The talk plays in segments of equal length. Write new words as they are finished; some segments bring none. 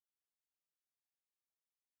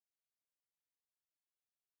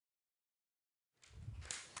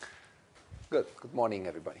Good morning,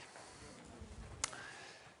 everybody.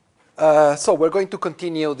 So we're going to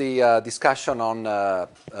continue the discussion on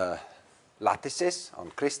lattices,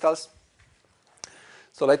 on crystals.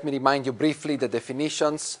 So let me remind you briefly the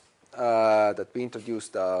definitions that we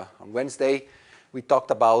introduced on Wednesday. We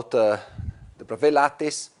talked about the Bravais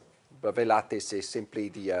lattice. Bravais lattice is simply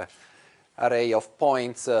the array of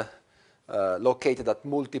points located at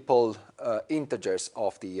multiple integers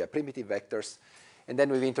of the primitive vectors. And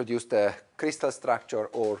then we've introduced the crystal structure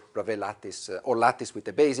or Bravais lattice, or lattice with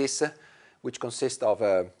a basis, which consists of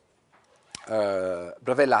a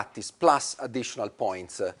Bravais lattice plus additional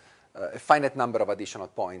points, a finite number of additional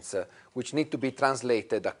points, which need to be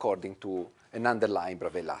translated according to an underlying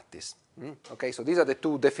Bravais lattice. Okay, so these are the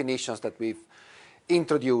two definitions that we've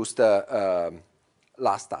introduced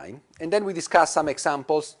last time. And then we discussed some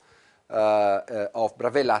examples of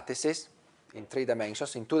Bravais lattices in 3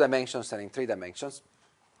 dimensions, in 2 dimensions and in 3 dimensions.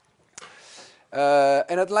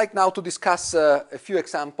 And I'd like now to discuss a few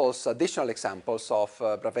examples, additional examples of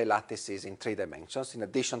Bravais lattices in 3 dimensions, in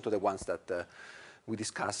addition to the ones that we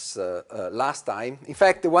discussed last time. In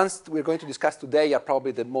fact, the ones we're going to discuss today are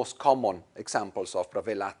probably the most common examples of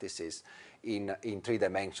Bravais lattices in 3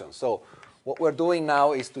 dimensions. So what we're doing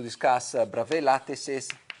now is to discuss Bravais lattices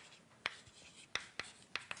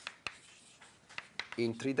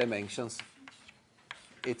in 3 dimensions.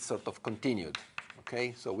 It's sort of continued,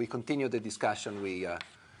 okay? So we continue the discussion we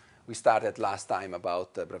started last time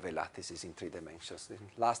about Bravais lattices in 3 dimensions.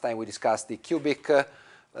 Last time we discussed the cubic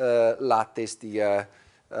lattice, the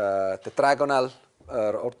tetragonal,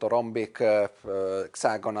 orthorhombic,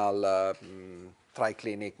 hexagonal,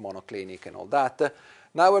 triclinic, monoclinic, and all that.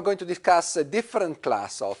 Now we're going to discuss a different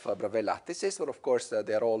class of Bravais lattices, but of course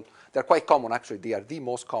they're quite common. Actually, they are the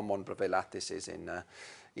most common Bravais lattices in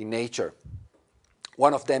nature.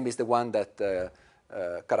 One of them is the one that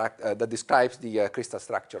that describes the crystal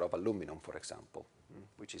structure of aluminum, for example,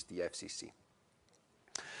 which is the FCC.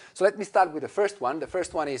 So let me start with the first one. The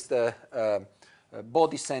first one is the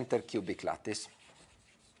body center cubic lattice.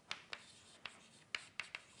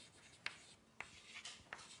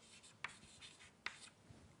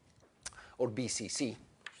 Or BCC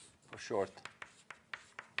for short.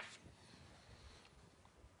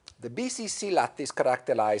 The BCC lattice is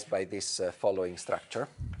characterized by this following structure.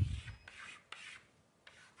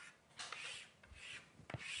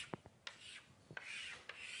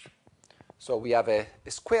 So we have a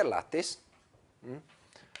square lattice.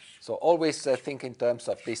 So always think in terms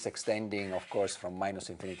of this extending, of course, from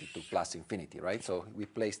minus infinity to plus infinity, right? So we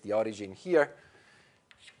place the origin here,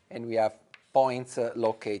 and we have points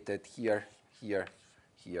located here, here,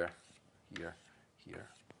 here, here, here,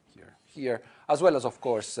 here, here, as well as, of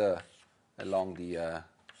course, along the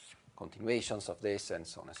continuations of this and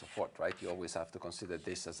so on and so forth, right? You always have to consider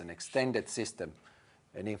this as an extended system,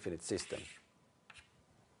 an infinite system.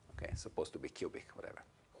 Okay, it's supposed to be cubic, whatever.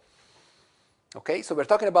 Okay, so we're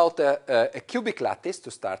talking about a cubic lattice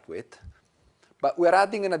to start with, but we're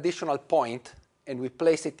adding an additional point, and we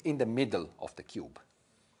place it in the middle of the cube.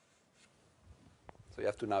 So you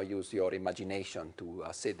have to now use your imagination to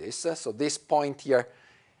see this. So this point here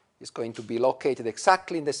is going to be located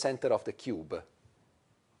exactly in the center of the cube.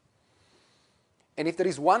 And if there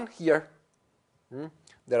is one here,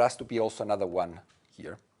 there has to be also another one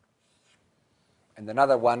here. And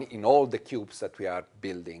another one in all the cubes that we are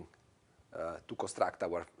building to construct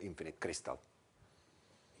our infinite crystal.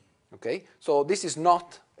 Okay, so this is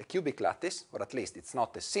not a cubic lattice, or at least it's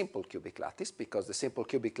not a simple cubic lattice, because the simple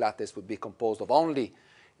cubic lattice would be composed of only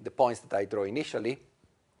the points that I draw initially.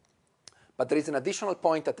 But there is an additional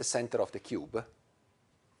point at the center of the cube.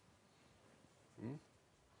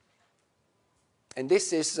 And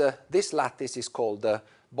this lattice is called the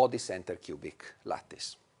body center cubic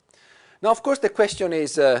lattice. Now, of course, the question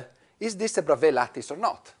is this a Bravais lattice or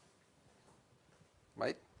not?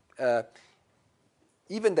 Right?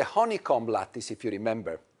 Even the honeycomb lattice, if you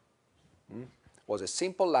remember, was a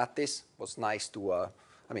simple lattice, was nice to,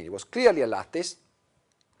 it was clearly a lattice,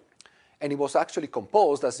 and it was actually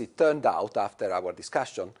composed, as it turned out after our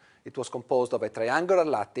discussion, it was composed of a triangular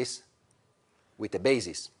lattice with a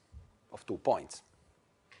basis of 2 points.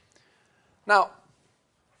 Now,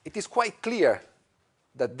 it is quite clear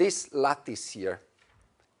that this lattice here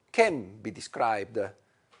can be described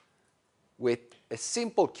with a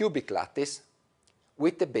simple cubic lattice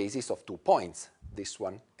with the basis of 2 points, this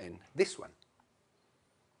one and this one,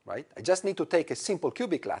 right? I just need to take a simple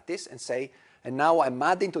cubic lattice and say, and now I'm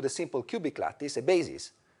adding to the simple cubic lattice a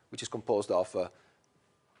basis, which is composed of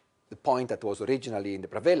the point that was originally in the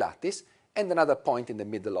Bravais lattice and another point in the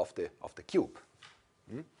middle of the cube.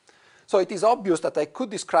 So it is obvious that I could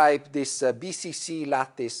describe this BCC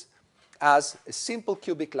lattice as a simple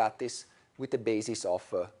cubic lattice with a basis of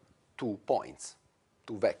 2 points,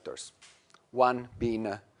 2 vectors. One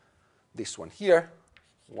being this one here,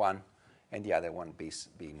 one, and the other one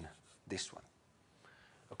being this one.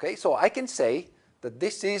 Okay, so I can say that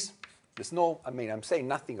this is, I'm saying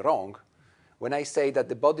nothing wrong when I say that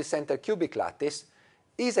the body center cubic lattice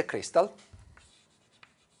is a crystal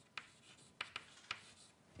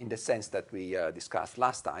in the sense that we discussed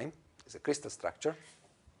last time. It's a crystal structure.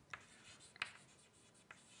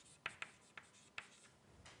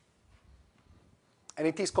 And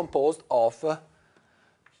it is composed of,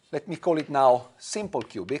 let me call it now, simple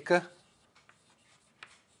cubic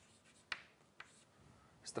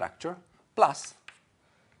structure plus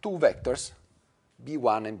 2 vectors,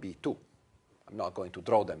 B1 and B2. I'm not going to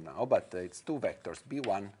draw them now, but it's 2 vectors,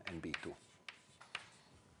 B1 and B2.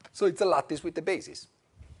 So it's a lattice with a basis.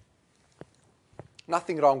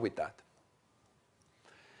 Nothing wrong with that.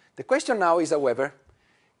 The question now is, however,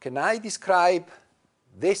 can I describe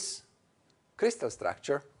this crystal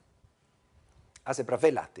structure as a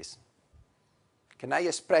Bravais lattice? Can I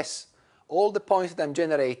express all the points that I'm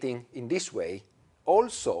generating in this way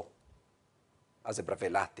also as a Bravais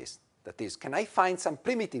lattice? That is, can I find some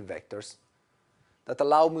primitive vectors that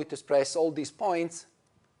allow me to express all these points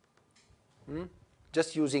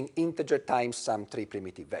just using integer times some 3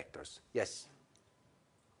 primitive vectors? Yes?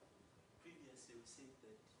 Previously, we said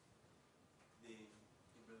that the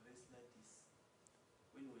Bravais lattice,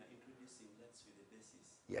 when we are introducing lattice with a basis,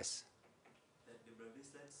 Yes. that the Bravais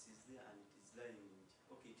lattice is there and it is lying,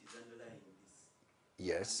 okay, it is underlying this.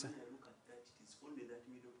 Yes. And when I look at that, it is only that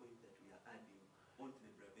middle point that we are adding onto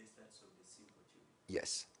the Bravais lattice of the simple cubic.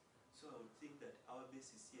 Yes. So I would think that our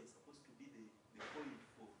basis here is supposed to be the point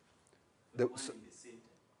for the one in the center.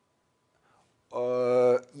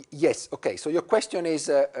 Yes, okay. So your question is,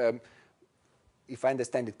 if I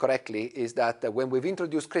understand it correctly, is that when we've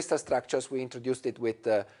introduced crystal structures, we introduced it with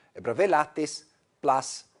a Bravais lattice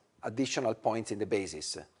plus additional points in the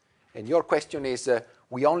basis. And your question is,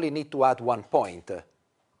 we only need to add 1 point.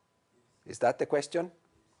 Is that the question?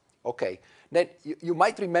 Okay. Then you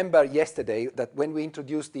might remember yesterday that when we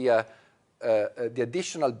introduced the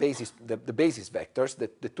additional basis, the basis vectors,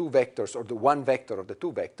 the 2 vectors or the 1 vector of the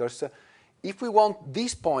 2 vectors, if we want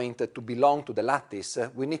this point to belong to the lattice,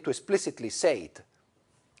 we need to explicitly say it,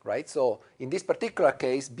 right? So in this particular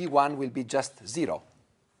case, B1 will be just 0.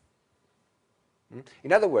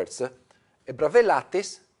 In other words, a Bravais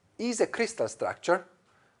lattice is a crystal structure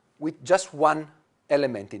with just 1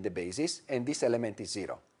 element in the basis, and this element is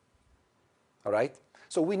 0. All right?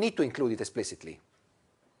 So we need to include it explicitly.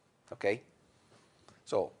 Okay?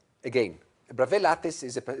 So again, a Bravais lattice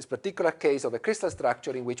is a particular case of a crystal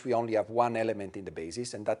structure in which we only have 1 element in the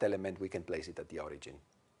basis, and that element we can place it at the origin,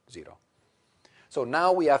 0. So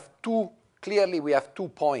now we have clearly we have 2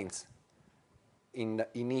 points in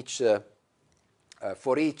each,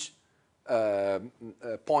 for each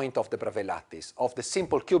point of the Bravais lattice, of the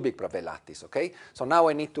simple cubic Bravais lattice, okay? So now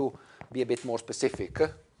I need to be a bit more specific.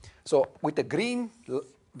 So with the green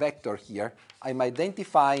vector here, I'm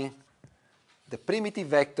identifying the primitive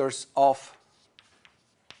vectors of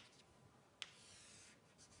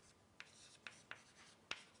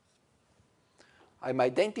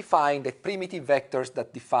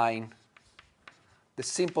that define the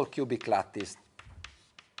simple cubic lattice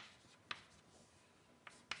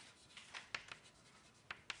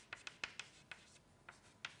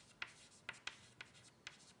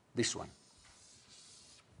this one.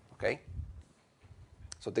 Okay?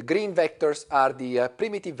 So the green vectors are the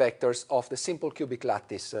primitive vectors of the simple cubic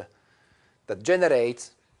lattice that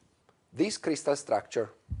generates this crystal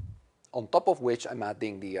structure, on top of which I'm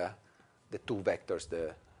adding the 2 vectors,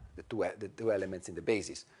 the two elements in the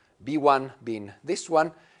basis. B1 being this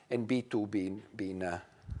one, and B2 being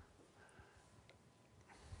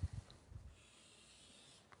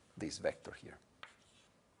this vector here.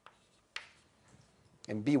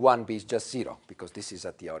 And B1 is just 0, because this is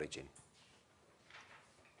at the origin.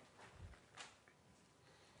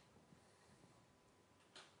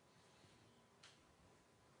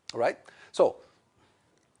 All right? So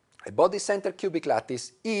a body-centered cubic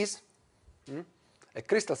lattice is a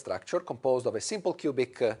crystal structure composed of a simple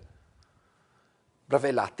cubic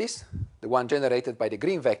Bravais lattice, the one generated by the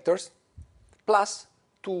green vectors, plus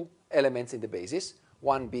 2 elements in the basis,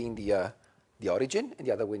 one being the origin and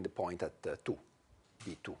the other being the point at 2,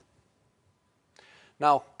 B2.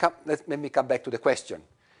 Now, let me come back to the question.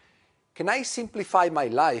 Can I simplify my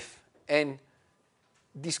life and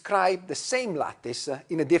describe the same lattice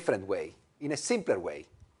in a different way, in a simpler way?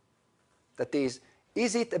 That is,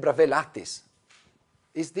 is it a Bravais lattice?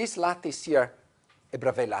 Is this lattice here a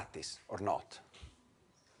Bravais lattice or not?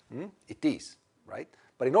 It is, right?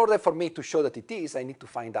 But in order for me to show that it is, I need to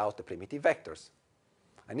find out the primitive vectors.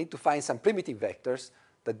 I need to find some primitive vectors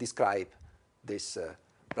that describe this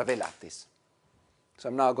Bravais lattice. So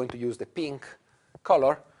I'm now going to use the pink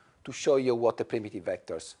color to show you what the primitive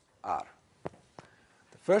vectors are.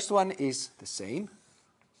 The first one is the same.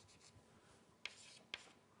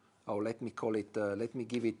 Oh, let me call it, let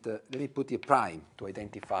me put a prime to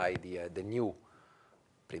identify the new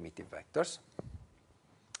primitive vectors.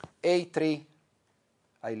 A3,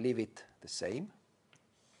 I leave it the same.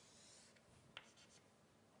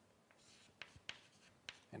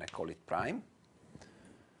 And I call it prime.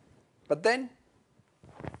 But then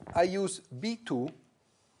I use B2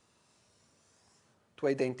 to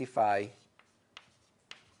identify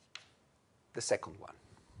the second one.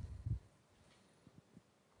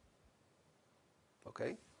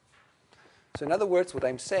 Okay? So in other words, what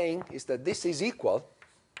I'm saying is that this is equal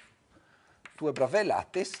to a Bravais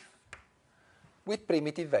lattice with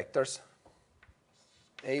primitive vectors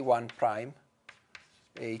A1 prime,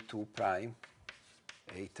 A2 prime,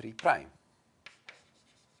 A3 prime.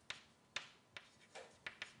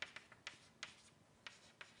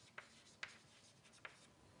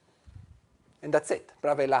 And that's it,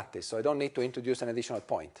 Bravais lattice, so I don't need to introduce an additional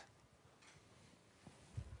point.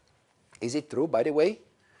 Is it true, by the way?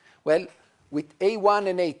 Well, with A1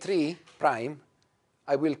 and A3 prime,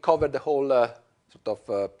 I will cover the whole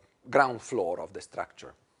ground floor of the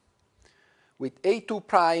structure. With A2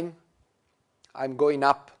 prime, I'm going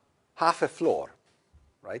up half a floor,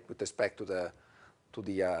 right, with respect to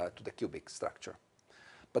the cubic structure.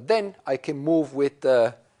 But then I can move with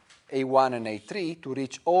A1 and A3 to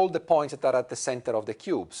reach all the points that are at the center of the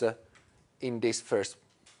cubes in this first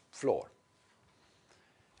floor.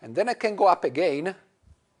 And then I can go up again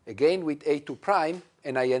with A2 prime,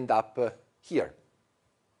 and I end up here,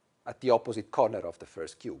 at the opposite corner of the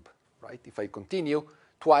first cube, right? If I continue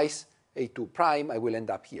twice A2 prime, I will end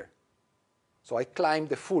up here. So I climb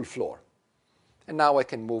the full floor. And now I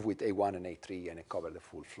can move with A1 and A3 and I cover the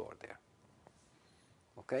full floor there.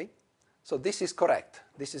 Okay? So this is correct.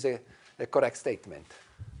 This is a correct statement.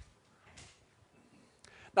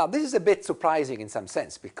 Now, this is a bit surprising in some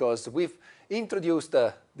sense because we've introduced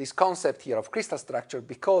this concept here of crystal structure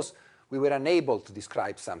because we were unable to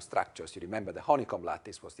describe some structures. You remember the honeycomb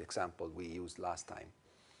lattice was the example we used last time.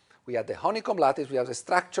 We had the honeycomb lattice. We have a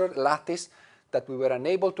structured lattice that we were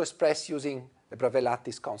unable to express using the Bravais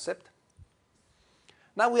lattice concept.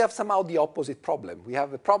 Now we have somehow the opposite problem. We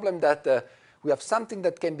have a problem that we have something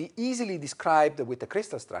that can be easily described with a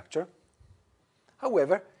crystal structure.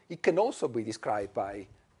 However, it can also be described by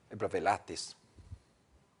a Bravais lattice.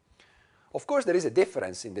 Of course, there is a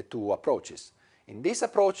difference in the two approaches. In this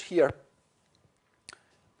approach here,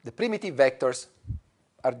 the primitive vectors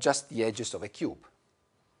are just the edges of a cube.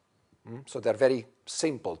 So they're very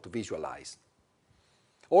simple to visualize.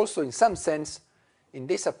 Also, in some sense, in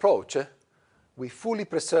this approach, we fully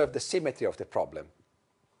preserve the symmetry of the problem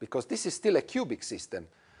because this is still a cubic system.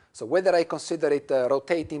 So whether I consider it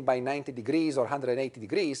rotating by 90 degrees or 180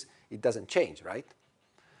 degrees, it doesn't change, right?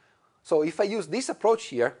 So if I use this approach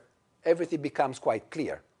here, everything becomes quite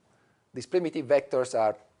clear. These primitive vectors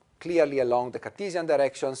are clearly along the Cartesian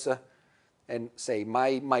directions, and say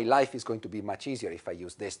my life is going to be much easier if I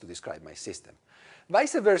use this to describe my system.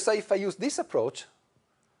 Vice versa, if I use this approach,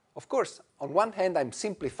 of course, on one hand, I'm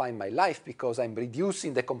simplifying my life because I'm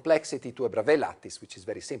reducing the complexity to a Bravais lattice, which is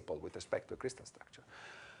very simple with respect to a crystal structure.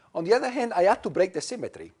 On the other hand, I have to break the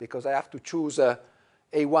symmetry because I have to choose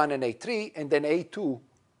A1 and A3 and then A2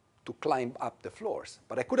 to climb up the floors.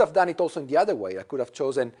 But I could have done it also in the other way. I could have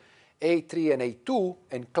chosen A3 and A2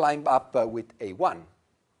 and climb up with A1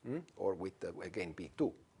 or with, again,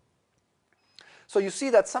 B2. So you see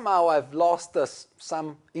that somehow I've lost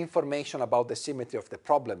some information about the symmetry of the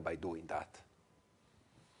problem by doing that.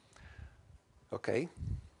 Okay?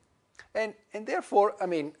 And therefore, I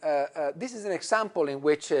mean, this is an example in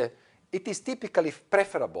which it is typically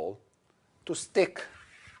preferable to stick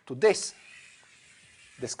to this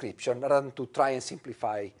description rather than to try and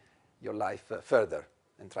simplify your life further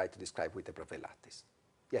and try to describe with a Bravais lattice.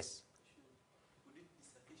 Yes? Would it be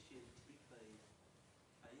sufficient if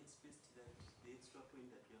I expressed that the extra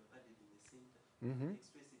point that you have added in the center,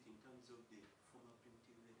 express it in terms of the former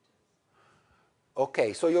primitive vectors?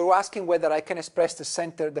 Okay, so you're asking whether I can express the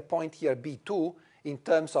center, the point here, B2, in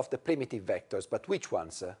terms of the primitive vectors, but which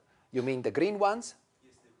ones? You mean the green ones?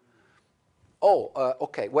 Yes, the green ones. Oh,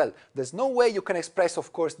 okay. Well, there's no way you can express,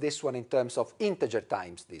 of course, this one in terms of integer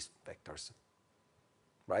times these vectors,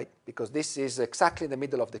 right? Because this is exactly in the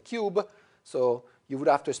middle of the cube, so you would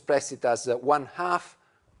have to express it as 1/2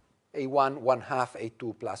 A1, 1/2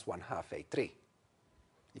 A2 plus 1/2 A3.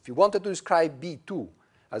 If you wanted to describe B2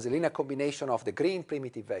 as a linear combination of the green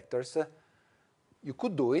primitive vectors, you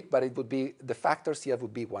could do it, but it would be, the factors here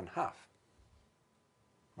would be 1/2,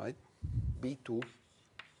 right? B2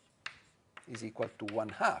 is equal to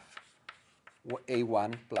 1/2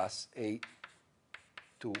 A1 plus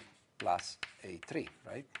A2 plus A3,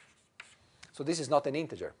 right? So this is not an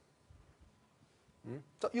integer.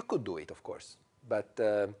 So you could do it, of course, but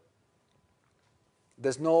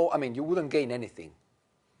there's no, I mean, you wouldn't gain anything.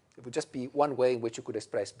 It would just be one way in which you could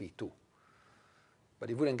express B2. But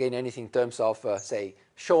you wouldn't gain anything in terms of, say,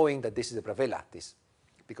 showing that this is a Bravais lattice,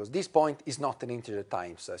 because this point is not an integer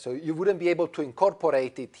times. So you wouldn't be able to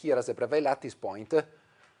incorporate it here as a Bravais lattice point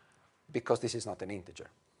because this is not an integer.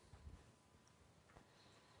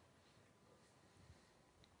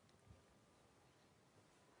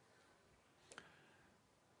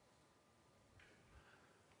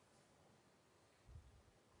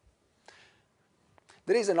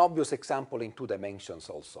 There is an obvious example in 2 dimensions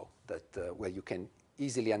also, that where you can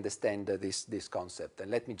easily understand this concept.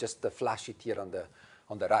 And let me just flash it here on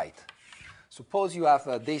the right. Suppose you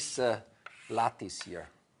have this lattice here,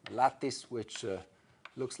 a lattice which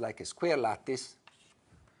looks like a square lattice,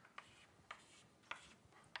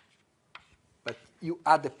 but you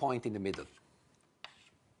add a point in the middle,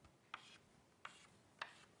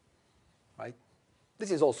 right?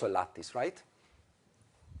 This is also a lattice, right?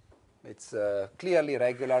 It's clearly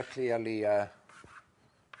regular, clearly.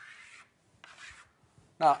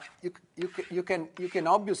 Now you can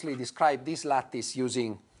obviously describe this lattice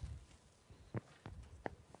using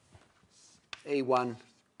A1,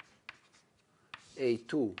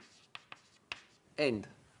 A2, and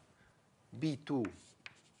B2.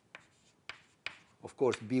 Of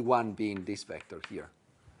course, B1 being this vector here.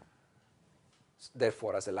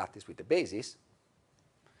 Therefore, as a lattice with a basis.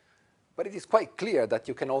 But it is quite clear that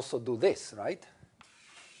you can also do this, right?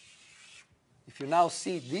 If you now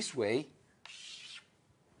see it this way,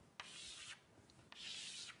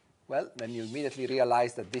 well, then you immediately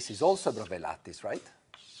realize that this is also a Bravais lattice, right?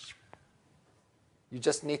 You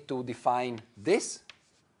just need to define this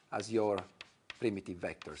as your primitive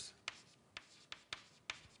vectors.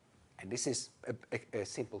 And this is a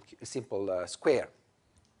simple square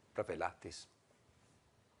Bravais lattice.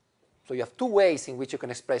 So you have 2 ways in which you can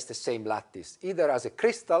express the same lattice, either as a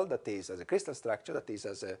crystal, that is, as a crystal structure, that is,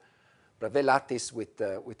 as a Bravais lattice with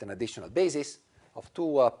an additional basis of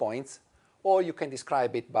 2 points, or you can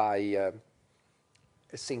describe it by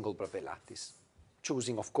a single Bravais lattice,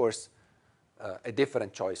 choosing, of course, a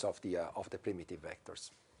different choice of the primitive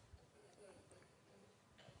vectors.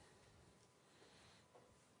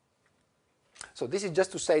 So this is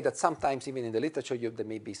just to say that sometimes, even in the literature, there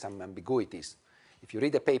may be some ambiguities. If you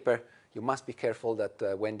read a paper, you must be careful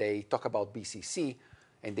that when they talk about BCC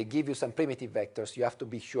and they give you some primitive vectors, you have to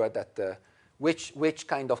be sure that which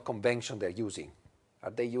kind of convention they're using.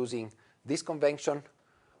 Are they using this convention,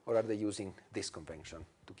 or are they using this convention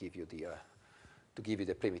to give you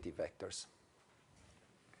the primitive vectors?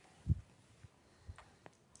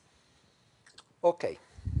 Okay.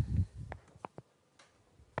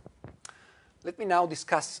 Let me now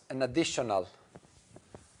discuss an additional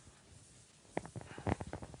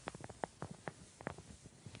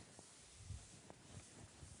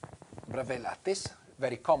Bravais lattice,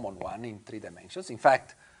 very common one in 3 dimensions. In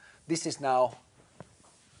fact, this is now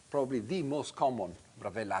probably the most common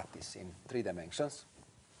Bravais lattice in 3 dimensions.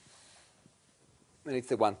 And it's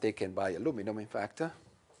the one taken by aluminum, in fact.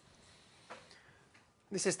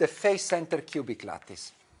 This is the face-centered cubic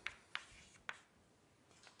lattice.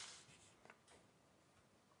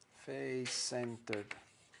 Face-centered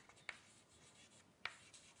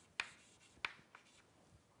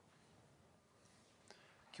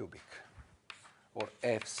cubic, or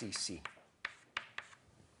FCC.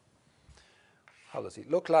 How does it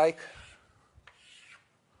look like?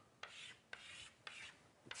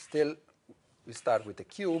 Still, we start with a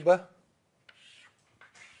cube.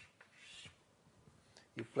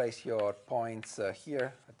 You place your points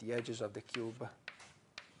here at the edges of the cube.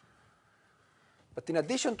 But in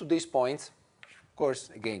addition to these points, of course,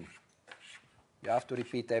 again, you have to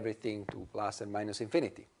repeat everything to plus and minus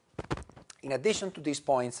infinity. In addition to these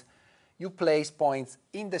points, you place points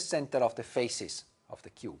in the center of the faces of the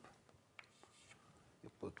cube.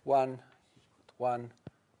 You put 1, you put 1,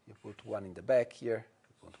 you put 1 in the back here,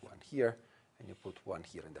 you put 1 here, and you put 1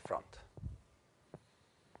 here in the front.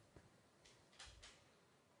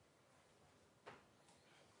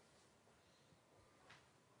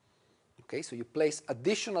 Okay, so you place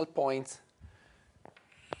additional points,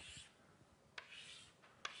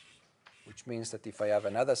 which means that if I have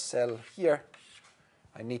another cell here,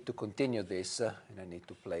 I need to continue this, and I need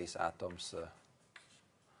to place atoms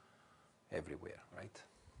everywhere, right?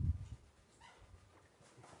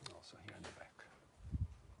 Also here in the back.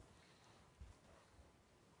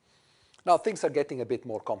 Now things are getting a bit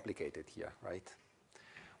more complicated here, right?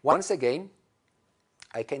 Once again,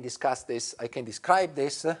 I can discuss this, I can describe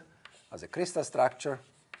this as a crystal structure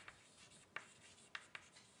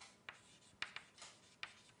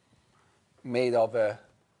made of a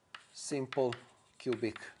simple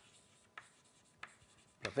cubic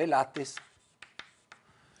Bravais lattice.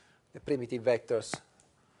 The primitive vectors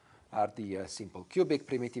are the simple cubic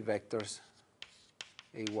primitive vectors,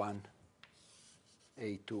 A1,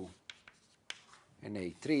 A2, and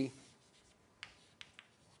A3,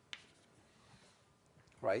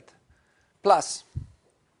 right? Plus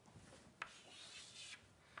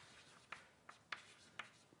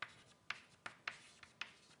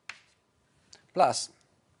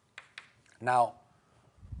now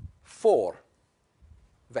 4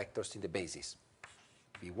 vectors in the basis,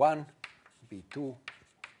 B1, B2,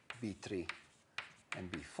 B3, and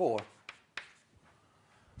B4.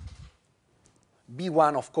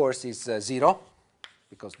 B1, of course, is 0,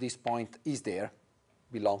 because this point is there,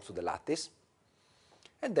 belongs to the lattice.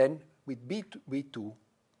 And then with B2,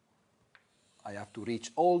 I have to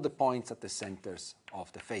reach all the points at the centers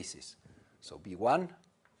of the faces. So B1,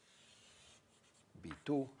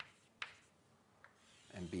 B2,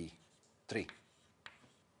 and B3.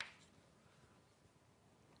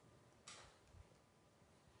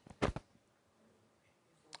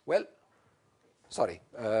 Well, sorry,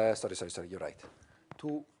 you're right.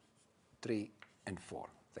 2, 3, and 4.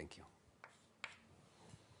 Thank you.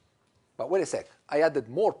 But wait a sec. I added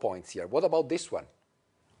more points here. What about this one?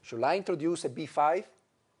 Should I introduce a B5,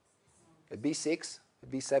 a B6, a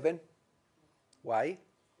B7? Why?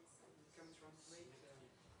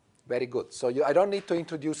 Very good. So I don't need to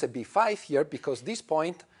introduce a B5 here because this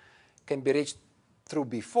point can be reached through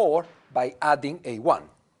B4 by adding A1.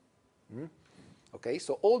 Okay,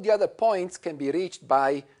 so all the other points can be reached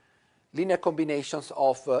by linear combinations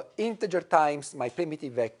of integer times my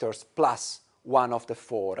primitive vectors plus one of the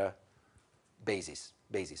 4 basis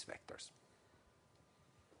vectors.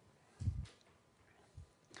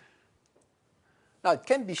 Now it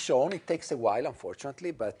can be shown, it takes a while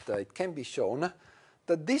unfortunately, but it can be shown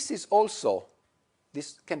that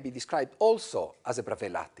this can be described also as a Bravais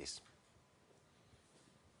lattice.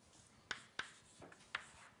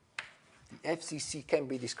 The FCC can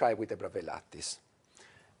be described with a Bravais lattice.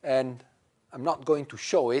 And I'm not going to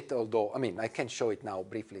show it, although, I mean, I can show it now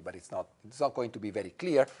briefly, but it's not going to be very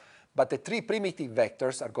clear. But the 3 primitive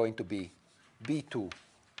vectors are going to be B2,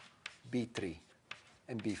 B3,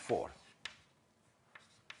 and B4.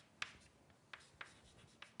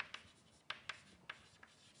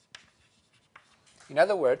 In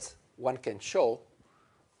other words, one can show,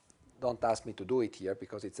 don't ask me to do it here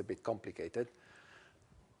because it's a bit complicated,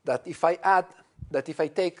 that if I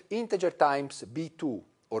take integer times B2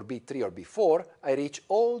 or B3 or B4, I reach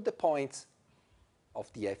all the points of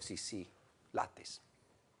the FCC lattice.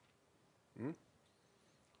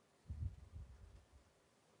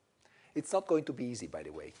 It's not going to be easy, by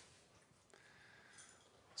the way.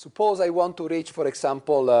 Suppose I want to reach, for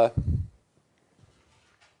example,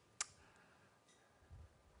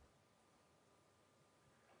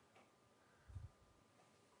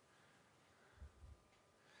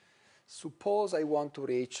 suppose I want to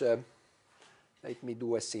reach, let me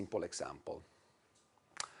do a simple example.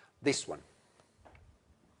 This one,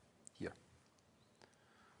 here.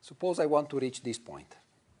 Suppose I want to reach this point.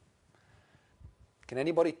 Can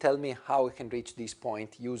anybody tell me how I can reach this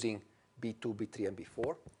point using B2, B3, and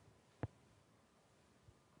B4?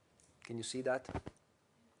 Can you see that?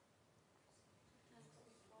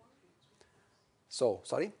 So,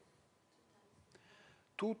 sorry?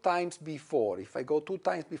 2 times B4. If I go 2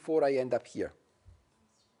 times B4, I end up here.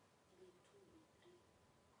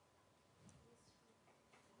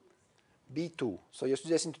 B2. So you're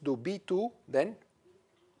suggesting to do B2, then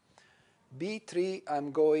B3,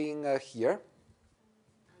 I'm going here.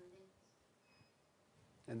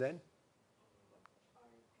 And then?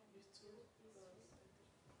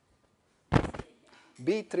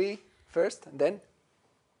 B3 first, and then?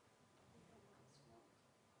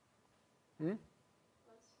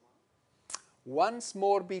 Once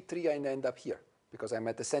more B3 and end up here, because I'm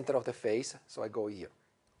at the center of the face, so I go here.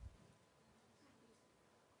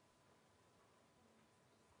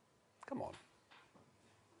 Come on.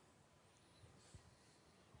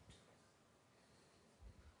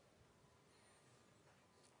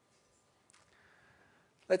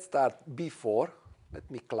 let's start B4. Let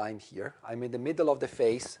me climb here. I'm in the middle of the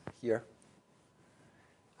face here.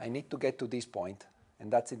 I need to get to this point, and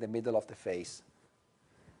that's in the middle of the face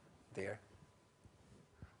there.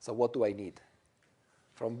 So what do I need?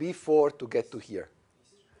 From B4 to get to here.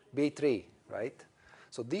 B3, right?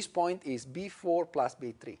 So this point is B4 plus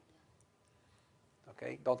B3.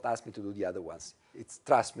 Okay? Don't ask me to do the other ones.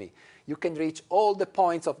 Trust me. You can reach all the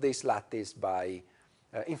points of this lattice by...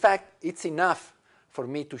 in fact, it's enough for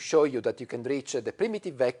me to show you that you can reach the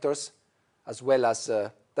primitive vectors as well as...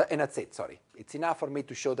 and that's it, sorry. It's enough for me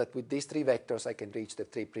to show that with these 3 vectors, I can reach the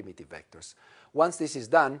 3 primitive vectors. Once this is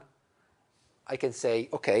done, I can say,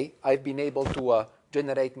 okay, I've been able to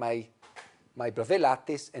generate my Bravais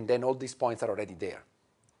lattice, and then all these points are already there.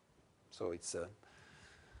 So it's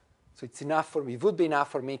enough for me. It would be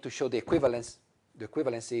enough for me to show the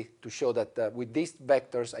equivalency to show that with these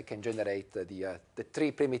vectors I can generate the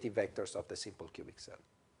 3 primitive vectors of the simple cubic cell.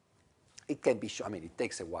 It can be shown. I mean, it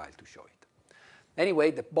takes a while to show it.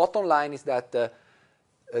 Anyway, the bottom line is that the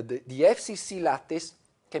FCC lattice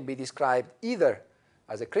can be described either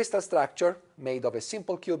as a crystal structure made of a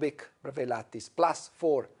simple cubic Bravais lattice plus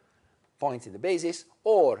 4 points in the basis,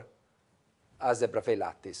 or as a Bravais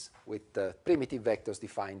lattice with primitive vectors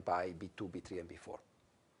defined by B2, B3, and B4.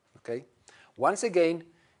 Okay? Once again,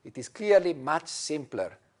 it is clearly much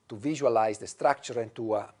simpler to visualize the structure and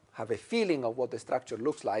to have a feeling of what the structure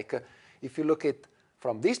looks like if you look at it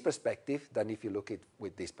from this perspective than if you look at it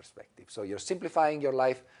with this perspective. So you're simplifying your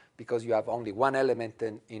life because you have only one element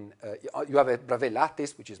you have a Bravais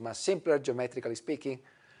lattice, which is much simpler geometrically speaking,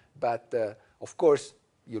 but of course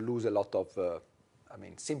you lose a lot of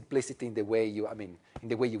simplicity in the way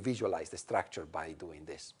you visualize the structure by doing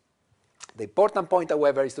this. The important point,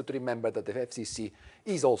 however, is to remember that the FCC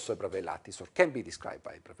is also a Bravais lattice, or can be described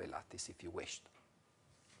by a Bravais lattice if you wished.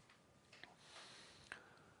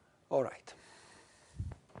 All right.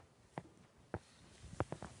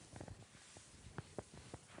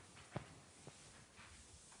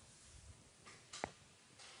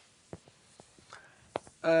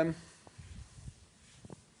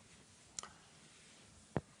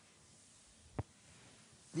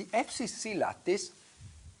 The FCC lattice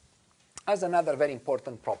has another very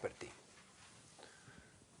important property,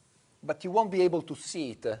 but you won't be able to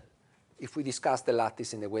see it if we discuss the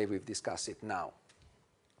lattice in the way we've discussed it now.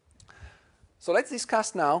 So let's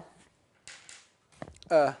discuss now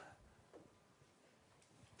at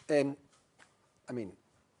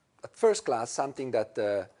first glance, something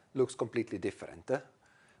that looks completely different,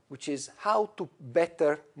 which is how to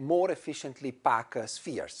better, more efficiently pack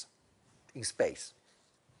spheres in space.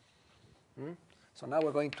 So now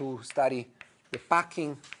we're going to study the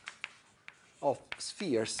packing of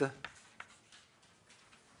spheres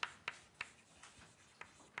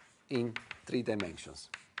in 3 dimensions.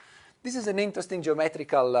 This is an interesting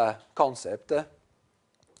geometrical concept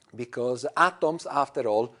because atoms, after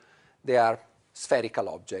all, they are spherical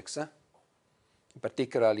objects,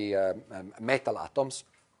 particularly metal atoms.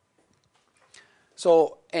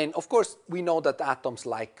 So, and of course, we know that atoms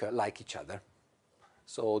like each other.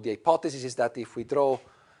 So the hypothesis is that if we draw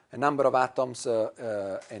a number of atoms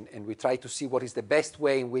and we try to see what is the best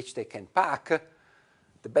way in which they can pack,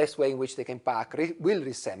 the best way in which they can pack will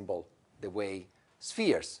resemble the way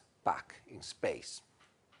spheres pack in space.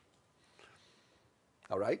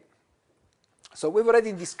 All right? So we've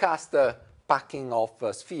already discussed the packing of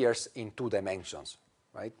spheres in 2 dimensions,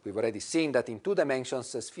 right? We've already seen that in 2 dimensions,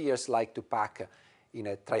 spheres like to pack in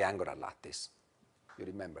a triangular lattice. You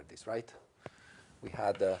remember this, right? We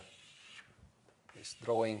had this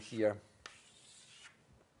drawing here.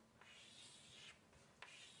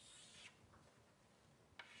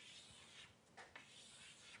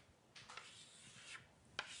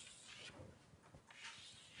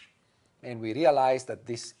 And we realized that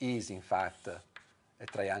this is, in fact, a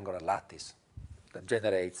triangular lattice that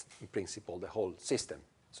generates, in principle, the whole system.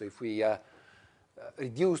 So if we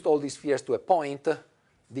reduced all these spheres to a point,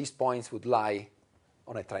 these points would lie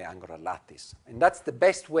on a triangular lattice. And that's the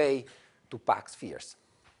best way to pack spheres.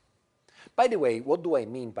 By the way, what do I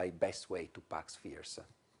mean by best way to pack spheres?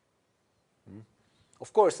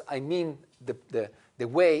 Of course, I mean the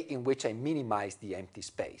way in which I minimize the empty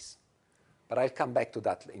space. But I'll come back to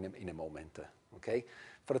that in a moment. Okay?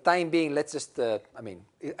 For the time being, let's just,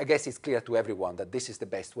 I guess it's clear to everyone that this is the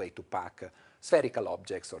best way to pack spherical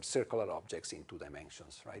objects or circular objects in 2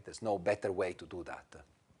 dimensions, right? There's no better way to do that.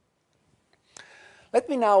 Let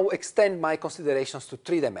me now extend my considerations to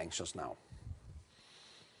 3 dimensions now.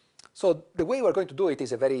 So the way we're going to do it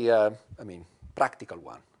is a very, practical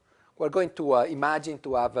one. We're going to imagine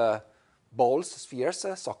to have balls, spheres,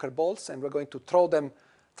 soccer balls, and we're going to throw them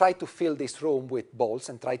try to fill this room with balls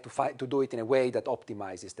and try to do it in a way that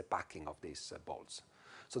optimizes the packing of these balls.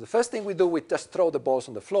 So the first thing we do, we just throw the balls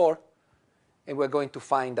on the floor, and we're going to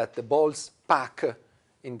find that the balls pack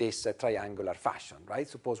in this triangular fashion, right?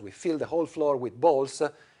 Suppose we fill the whole floor with balls,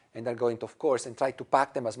 and they're going to, of course, and try to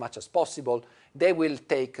pack them as much as possible. They will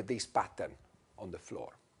take this pattern on the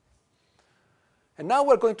floor. And now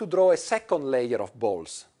we're going to draw a second layer of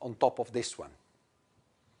balls on top of this one,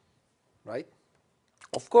 right?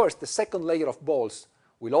 Of course, the second layer of balls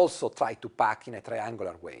will also try to pack in a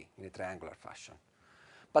triangular way, in a triangular fashion.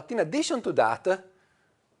 But in addition to that,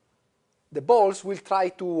 the balls will try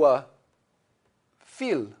to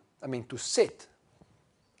to sit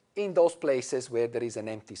in those places where there is an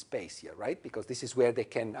empty space here, right? Because this is where they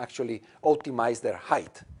can actually optimize their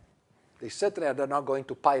height. They certainly are not going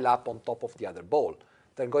to pile up on top of the other ball.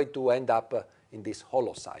 They're going to end up in this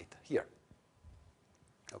hollow site here.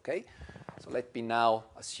 Okay? So let me now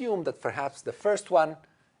assume that perhaps the first one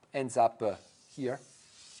ends up here.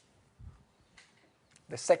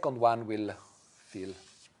 The second one will fill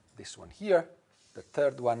this one here. The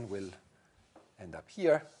third one will end up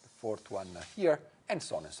here. The fourth one here, and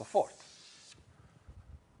so on and so forth.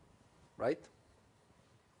 Right?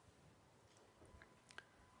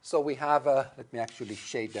 So we have, let me actually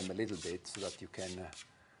shade them a little bit so that you can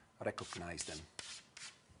recognize them.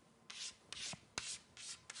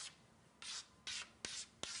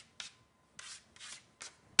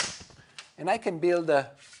 And I can build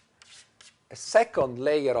a second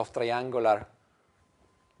layer of triangular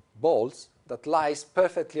balls that lies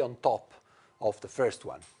perfectly on top of the first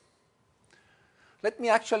one. Let me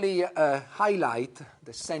actually highlight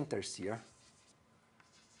the centers here,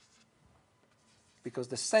 because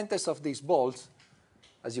the centers of these balls,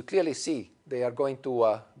 as you clearly see, they are going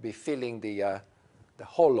to be filling the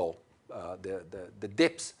hollow, the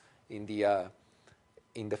dips in the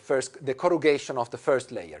corrugation of the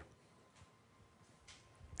first layer.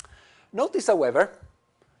 Notice, however,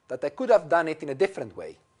 that I could have done it in a different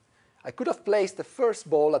way. I could have placed the first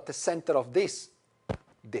ball at the center of this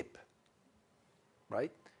dip,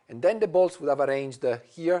 right? And then the balls would have arranged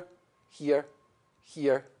here, here,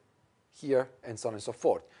 here, here, and so on and so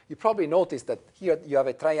forth. You probably noticed that here you have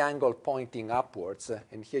a triangle pointing upwards,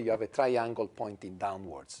 and here you have a triangle pointing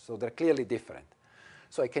downwards. So they're clearly different.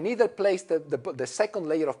 So I can either place the second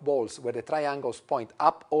layer of balls where the triangles point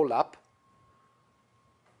up, all up,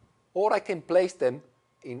 or I can place them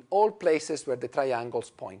in all places where the triangles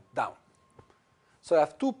point down. So I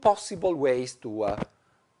have two possible ways to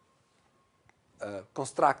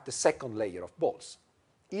construct the second layer of balls,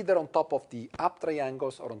 either on top of the up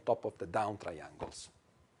triangles or on top of the down triangles.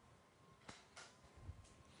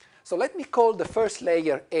 So let me call the first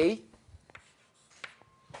layer A.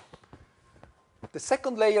 The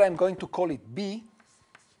second layer, I'm going to call it B.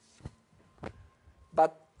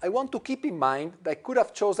 But I want to keep in mind that I could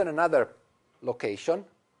have chosen another location,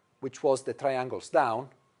 which was the triangles down,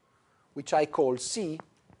 which I call C,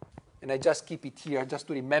 and I just keep it here just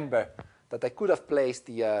to remember that I could have placed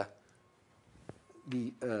the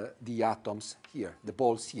atoms here, the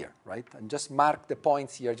balls here, right? And just mark the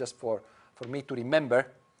points here just for me to remember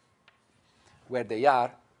where they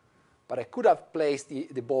are. But I could have placed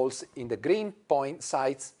the balls in the green point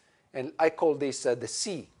sites, and I call this the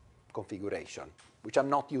C configuration, which I'm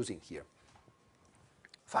not using here.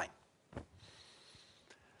 Fine.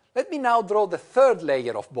 Let me now draw the third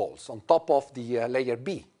layer of balls on top of the layer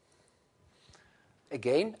B.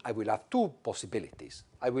 Again, I will have two possibilities.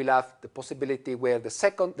 I will have the possibility where the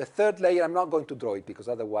third layer, I'm not going to draw it because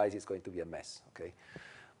otherwise it's going to be a mess, okay?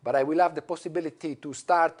 But I will have the possibility to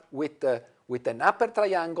start with an upper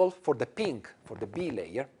triangle for the pink, for the B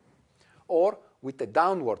layer, or with a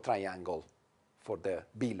downward triangle for the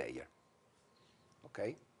B layer,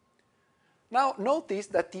 okay? Now notice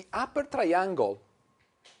that the upper triangle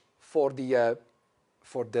for the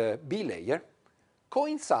B layer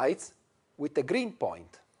coincides with the green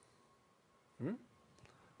point. You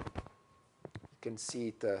can see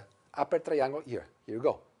it, upper triangle here. Here you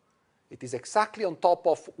go. It is exactly on top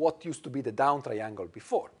of what used to be the down triangle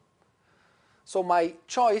before. So my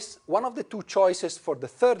choice, one of the two choices for the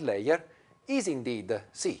third layer is indeed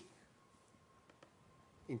C,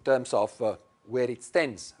 in terms of where it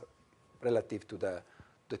stands relative to the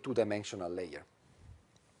two-dimensional layer.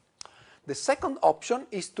 The second option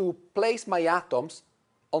is to place my atoms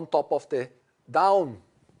on top of the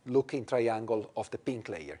down-looking triangle of the pink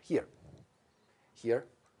layer, here. Here,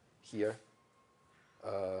 here,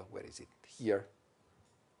 where is it? Here,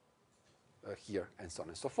 here, and so on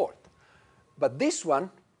and so forth. But this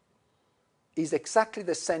one is exactly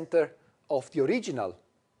the center of the original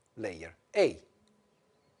layer, A.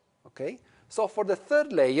 Okay? So for the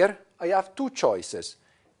third layer, I have two choices,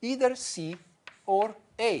 either C or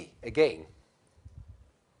A again.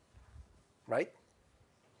 Right?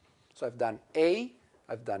 So I've done A,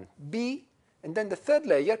 I've done B, and then the third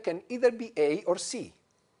layer can either be A or C.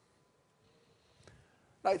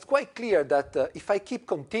 Now it's quite clear that if I keep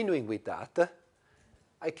continuing with that,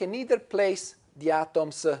 I can either place the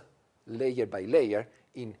atoms layer by layer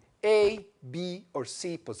in A, B, or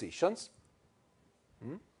C positions.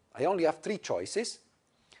 I only have three choices.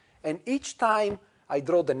 And each time I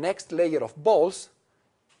draw the next layer of balls,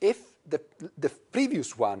 if the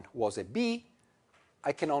previous one was a B,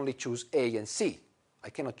 I can only choose A and C. I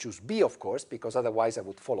cannot choose B, of course, because otherwise I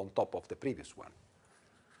would fall on top of the previous one.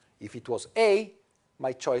 If it was A,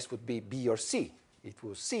 my choice would be B or C. If it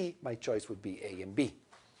was C, my choice would be A and B.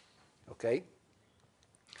 Okay?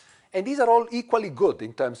 And these are all equally good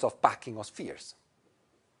in terms of packing of spheres.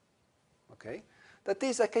 Okay? That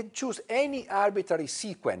is, I can choose any arbitrary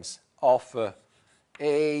sequence of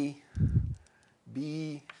A,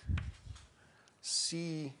 B,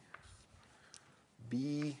 C,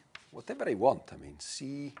 B, whatever I want. I mean,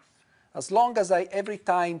 C, as long as I every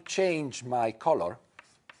time change my color,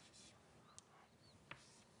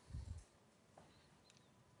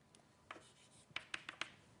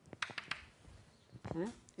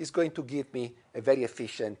 is going to give me a very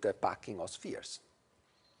efficient packing of spheres.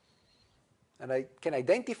 And I can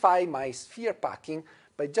identify my sphere packing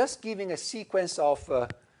by just giving a sequence of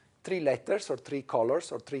 3 letters or 3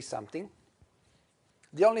 colors or 3 something.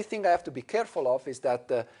 The only thing I have to be careful of is that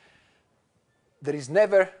there is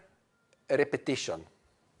never a repetition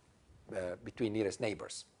between nearest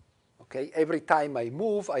neighbors. Okay? Every time I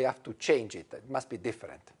move, I have to change it. It must be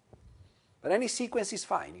different. But any sequence is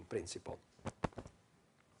fine in principle.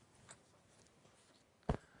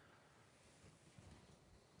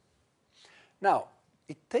 Now,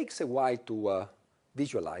 it takes a while to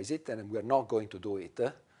visualize it, and we're not going to do it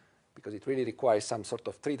because it really requires some sort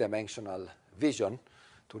of three-dimensional vision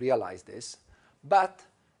to realize this. But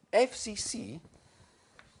FCC,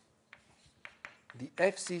 the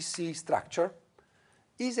FCC structure,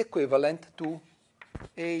 is equivalent to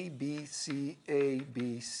ABC,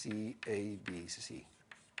 ABC, ABC,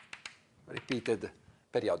 repeated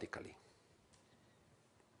periodically.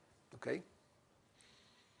 Okay?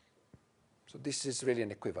 So this is really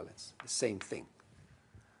an equivalence, the same thing.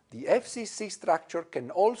 The FCC structure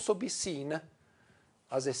can also be seen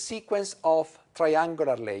as a sequence of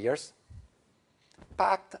triangular layers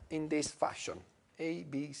packed in this fashion, A,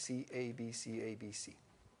 B, C, A, B, C, A, B, C.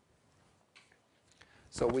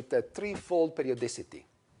 So with a threefold periodicity.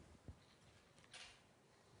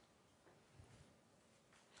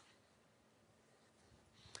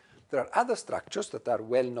 There are other structures that are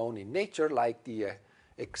well known in nature, like the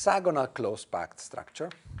hexagonal close-packed structure,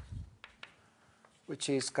 which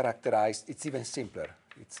is characterized, it's even simpler.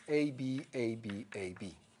 It's AB, AB,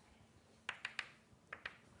 AB.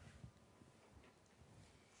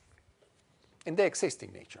 And they exist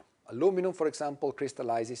in nature. Aluminum, for example,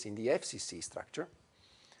 crystallizes in the FCC structure.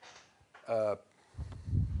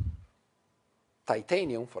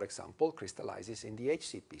 Titanium, for example, crystallizes in the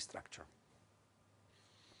HCP structure.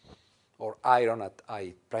 Or iron at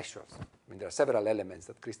high pressures. I mean, there are several elements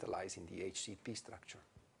that crystallize in the HCP structure.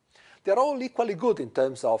 They're all equally good in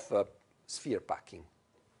terms of sphere packing.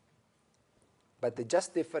 But they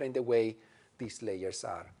just differ in the way these layers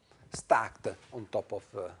are stacked on top of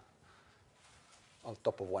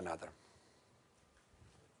one another.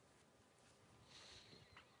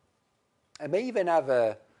 I may even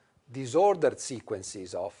have disordered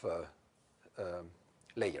sequences of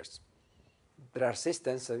layers. There are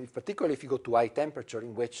systems, particularly if you go to high temperature,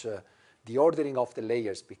 in which the ordering of the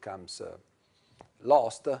layers becomes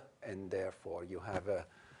lost, and therefore you have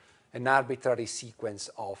an arbitrary sequence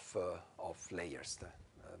of layers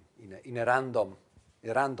in a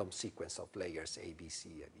random sequence of layers, ABC,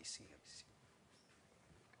 ABC, ABC.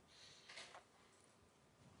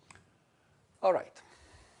 All right.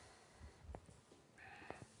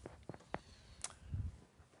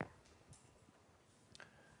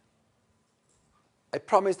 I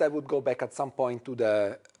promised I would go back at some point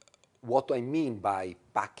to what I mean by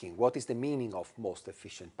packing. What is the meaning of most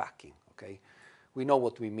efficient packing? Okay, we know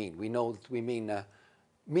what we mean. We know that we mean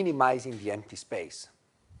minimizing the empty space.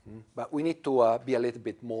 But we need to be a little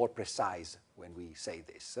bit more precise when we say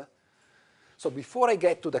this. So before I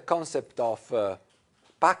get to the concept of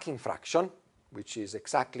packing fraction, which is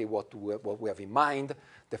exactly what we have in mind,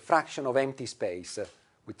 the fraction of empty space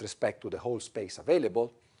with respect to the whole space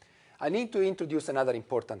available, I need to introduce another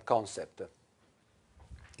important concept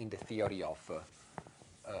in the theory of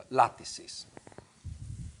lattices.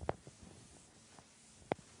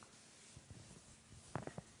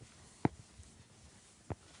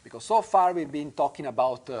 Because so far we've been talking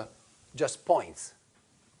about just points.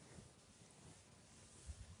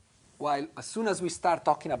 While as soon as we start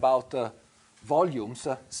talking about volumes,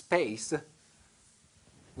 space,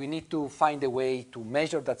 we need to find a way to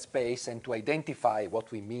measure that space and to identify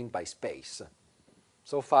what we mean by space.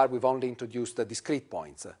 So far we've only introduced the discrete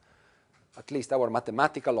points. At least our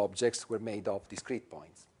mathematical objects were made of discrete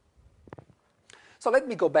points. So let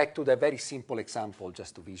me go back to the very simple example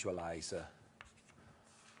just to visualize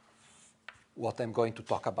what I'm going to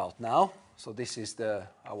talk about now. So this is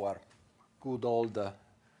our good old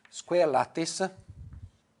square lattice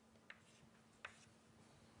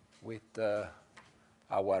with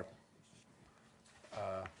our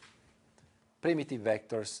primitive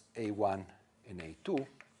vectors A1 and A2.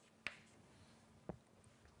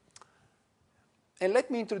 And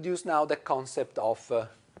let me introduce now the concept of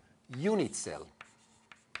unit cell.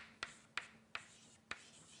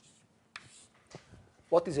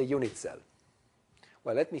 What is a unit cell?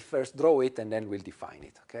 Well, let me first draw it and then we'll define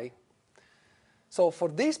it, okay? So for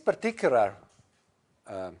this particular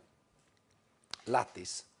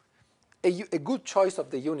lattice, a good choice of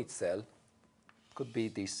the unit cell could be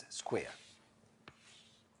this square.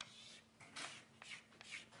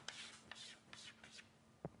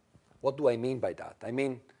 What do I mean by that? I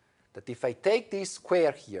mean that if I take this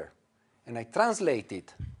square here and I translate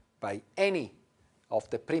it by any of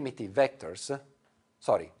the primitive vectors,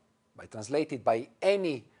 by translated by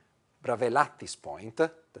any Bravais lattice point,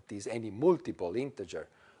 that is any multiple integer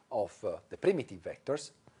of the primitive vectors.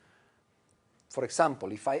 For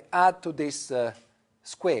example, if I add to this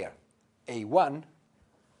square A1,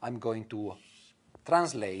 I'm going to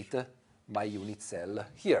translate my unit cell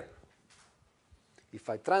here. If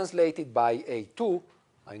I translate it by A2,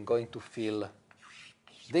 I'm going to fill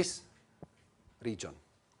this region.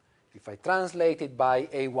 If I translate it by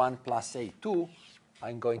A1 plus A2,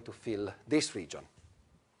 I'm going to fill this region.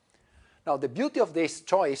 Now, the beauty of this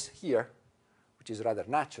choice here, which is rather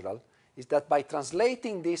natural, is that by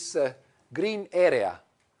translating this green area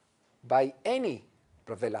by any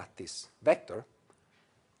Bravais lattice vector,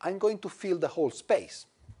 I'm going to fill the whole space.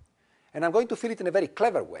 And I'm going to fill it in a very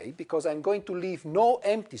clever way because I'm going to leave no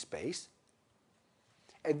empty space.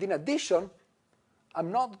 And in addition,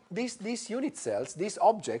 these unit cells, these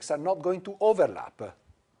objects, are not going to overlap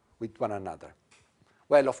with one another.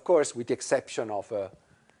 Well, of course, with the exception of a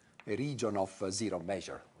region of zero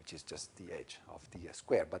measure, which is just the edge of the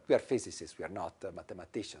square. But we are physicists, we are not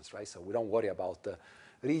mathematicians, right? So we don't worry about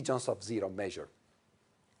regions of zero measure.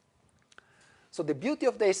 So the beauty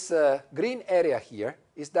of this green area here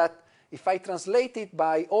is that if I translate it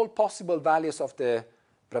by all possible values of the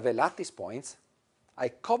Bravais lattice points, I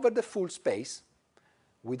cover the full space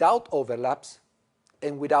without overlaps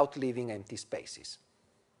and without leaving empty spaces.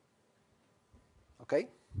 Okay?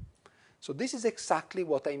 So this is exactly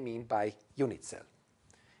what I mean by unit cell.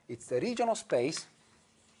 It's the region of space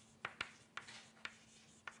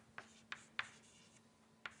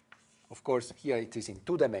of course, here it is in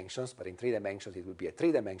 2 dimensions, but in 3 dimensions it will be a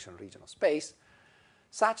 3-dimensional region of space,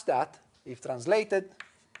 such that if translated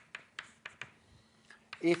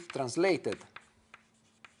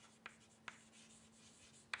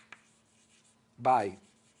by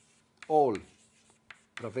all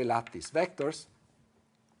Bravais lattice vectors,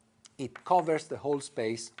 it covers the whole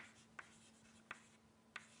space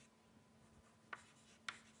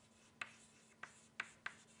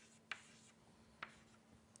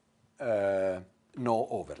no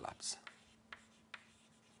overlaps.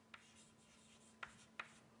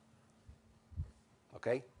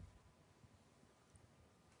 Okay?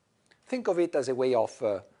 Think of it as a way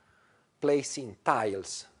of placing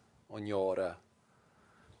tiles on your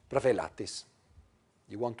Bravais lattice.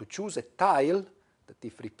 You want to choose a tile that,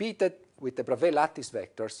 if repeated with the Bravais lattice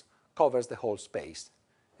vectors, covers the whole space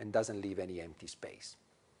and doesn't leave any empty space.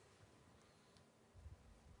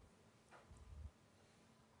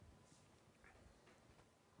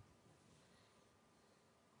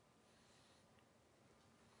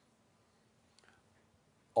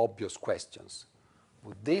 Obvious questions.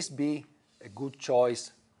 Would this be a good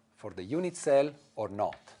choice for the unit cell or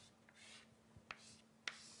not?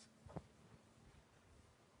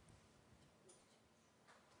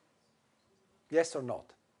 Yes or not?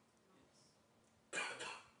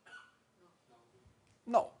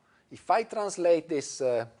 No. If I translate this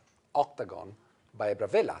octagon by a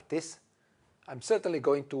Bravais lattice, I'm certainly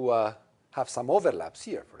going to have some overlaps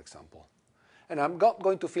here, for example. And I'm not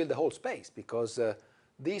going to fill the whole space because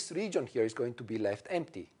this region here is going to be left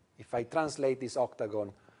empty if I translate this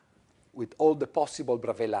octagon with all the possible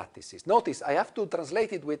Bravais lattices. Notice I have to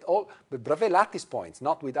translate it with all the Bravais lattice points,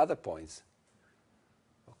 not with other points.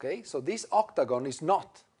 Okay, so this octagon is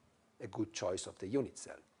not a good choice of the unit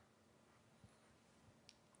cell.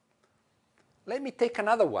 Let me take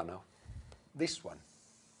another one now, this one.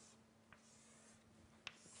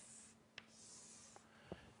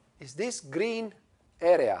 Is this green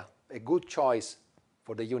area a good choice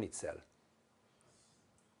for the unit cell?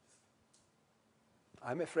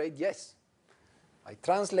 I'm afraid yes. I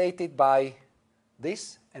translate it by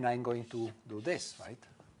this, and I'm going to do this, right?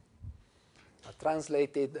 I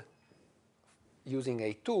translated using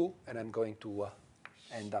A2, and I'm going to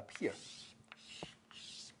end up here.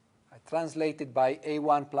 I translated by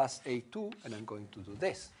A1 plus A2, and I'm going to do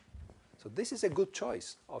this. So this is a good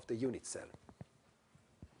choice of the unit cell.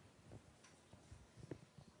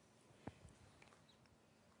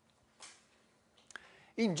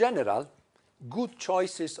 In general, good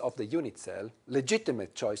choices of the unit cell,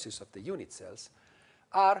 legitimate choices of the unit cells,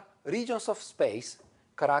 are regions of space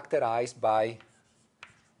characterized by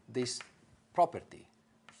this property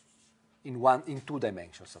in 2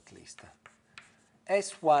 dimensions at least.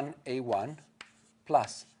 S1A1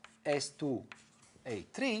 plus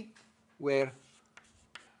S2A3, where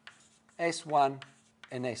S1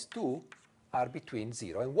 and S2 are between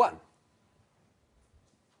 0 and 1.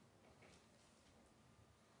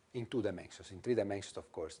 In 2 dimensions. In 3 dimensions,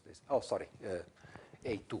 of course, this. Oh, sorry,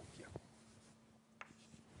 A2 here.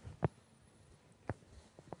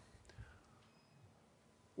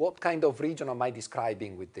 What kind of region am I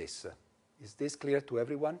describing with this? Is this clear to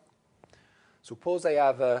everyone? Suppose I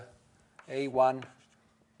have A1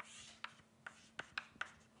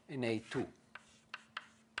 and A2.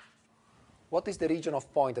 What is the region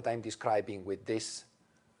of point that I'm describing with this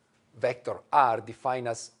vector R defined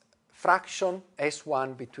as fraction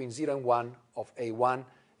S1 between 0 and 1 of A1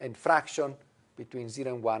 and fraction between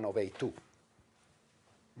 0 and 1 of A2?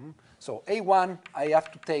 So A1, I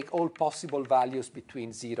have to take all possible values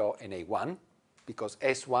between 0 and A1, because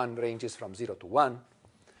S1 ranges from 0 to 1,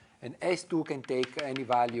 and S2 can take any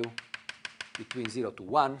value between 0 to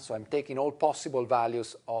 1, so I'm taking all possible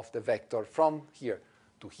values of the vector from here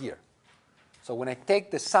to here. So when I take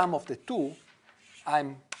the sum of the two,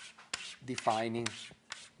 I'm defining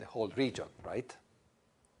the whole region, right?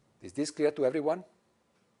 Is this clear to everyone?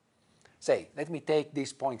 Say, let me take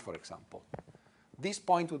this point, for example. This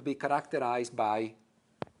point would be characterized by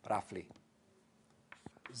roughly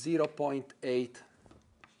 0.8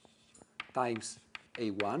 times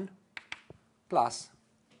A1 plus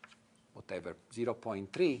whatever,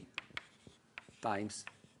 0.3 times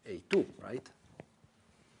A2, right?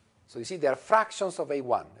 So you see there are fractions of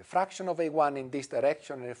A1, a fraction of A1 in this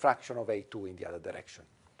direction and a fraction of A2 in the other direction.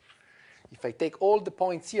 If I take all the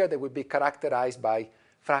points here, they will be characterized by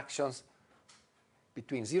fractions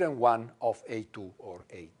between 0 and 1 of A2 or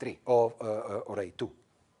A3, or A2,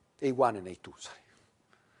 A1 and A2, sorry.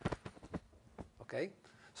 Okay?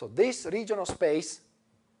 So this region of space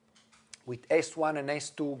with S1 and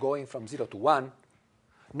S2 going from 0 to 1,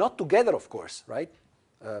 not together, of course, right?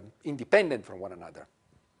 Independent from one another.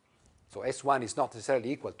 So S1 is not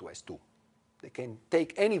necessarily equal to S2. They can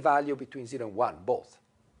take any value between 0 and 1, both.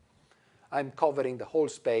 I'm covering the whole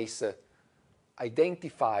space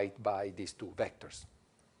identified by these two vectors.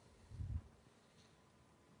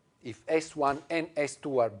 If S1 and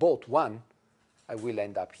S2 are both 1, I will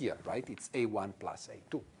end up here, right? It's A1 plus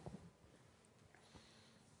A2.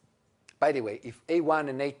 By the way, if A1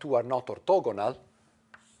 and A2 are not orthogonal,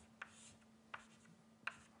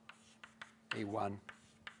 A1,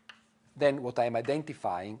 then what I'm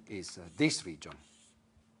identifying is this region,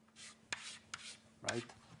 right?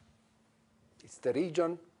 It's the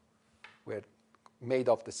region where made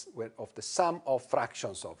of the sum of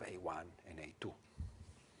fractions of A1 and A2.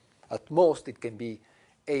 At most, it can be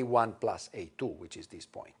A1 plus A2, which is this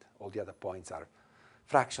point. All the other points are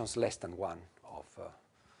fractions less than 1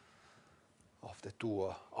 of the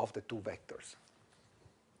two vectors.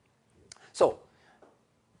 So,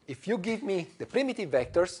 if you give me the primitive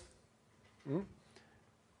vectors,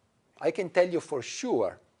 I can tell you for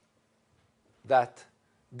sure that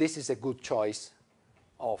this is a good choice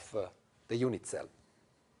of the unit cell.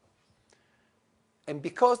 And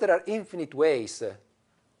because there are infinite ways,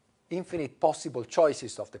 infinite possible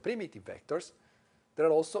choices of the primitive vectors, there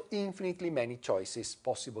are also infinitely many choices,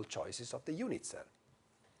 possible choices of the unit cell.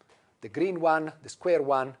 The green one, the square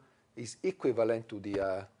one, is equivalent to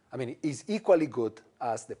the, is equally good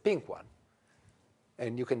as the pink one.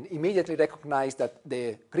 And you can immediately recognize that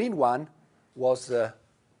the green one was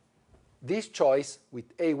this choice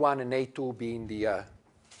with A1 and A2 being the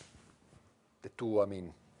two,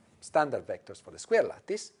 standard vectors for the square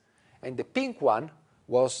lattice. And the pink one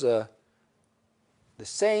was the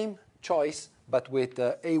same choice, but with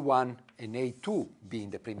A1 and A2 being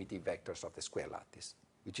the primitive vectors of the square lattice,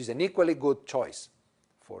 which is an equally good choice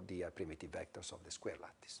for the primitive vectors of the square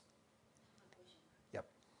lattice. Yep.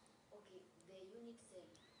 Okay, the unit cell,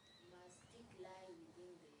 must it lie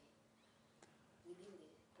within the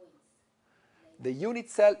points? Like The unit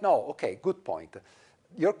cell, no, okay, good point.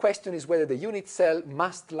 Your question is whether the unit cell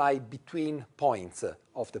must lie between points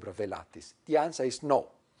of the Bravais lattice. The answer is no.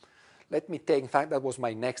 Let me take, in fact, that was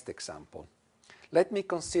my next example. Let me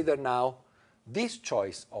consider now this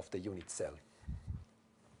choice of the unit cell.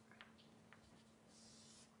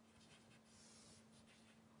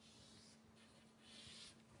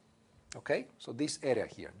 Okay, so this area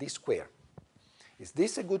here, this square. Is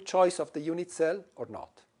this a good choice of the unit cell or not?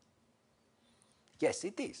 Yes,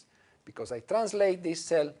 it is, because I translate this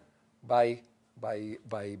cell by a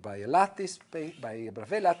lattice, by a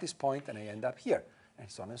Bravais lattice point, and I end up here,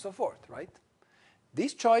 and so on and so forth, right?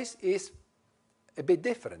 This choice is a bit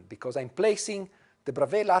different, because I'm placing the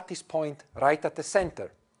Bravais lattice point right at the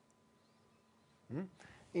center.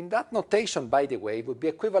 In that notation, by the way, it would be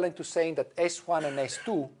equivalent to saying that S1 and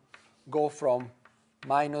S2 go from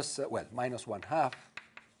minus 1/2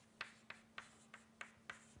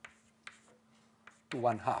 to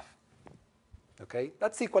 1/2. Okay,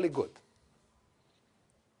 that's equally good.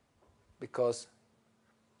 Because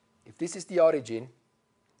if this is the origin,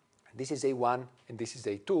 this is A1 and this is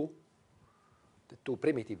A2, the two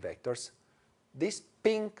primitive vectors, this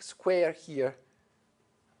pink square here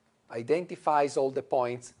identifies all the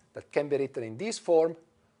points that can be written in this form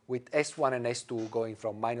with S1 and S2 going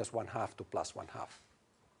from minus 1/2 to plus 1/2.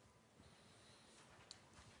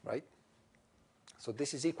 Right? So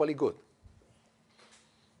this is equally good.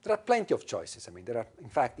 There are plenty of choices. I mean, there are, in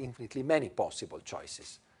fact, infinitely many possible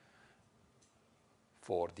choices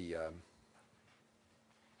for the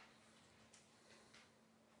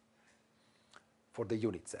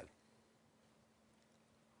unit cell.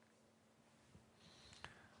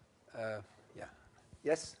 Yeah.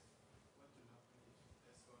 Yes?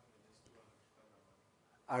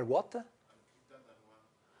 Are what?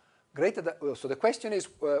 Greater than, so the question is,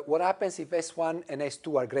 what happens if S1 and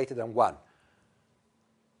S2 are greater than 1?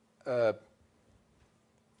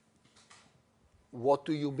 What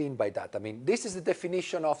do you mean by that? I mean, this is the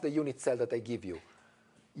definition of the unit cell that I give you.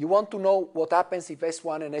 You want to know what happens if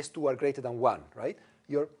S1 and S2 are greater than 1, right?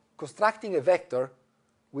 You're constructing a vector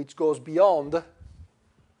which goes beyond,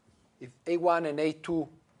 if A1 and A2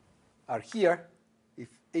 are here,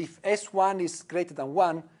 if S1 is greater than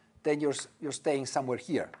 1, then you're staying somewhere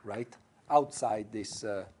here, right? Outside this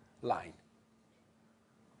line.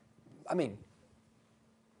 I mean,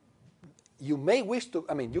 you may wish to,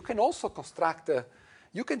 I mean, you can also construct,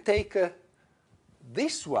 you can take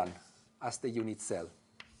this one as the unit cell.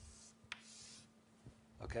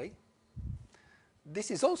 Okay? This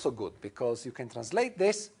is also good because you can translate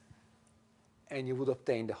this and you would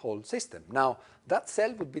obtain the whole system. Now, that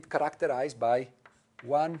cell would be characterized by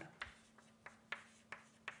 1,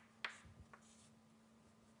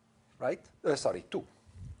 right? 2.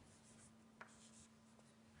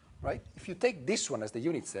 Right? If you take this one as the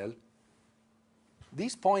unit cell,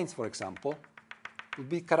 these points, for example, would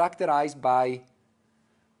be characterized by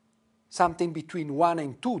something between 1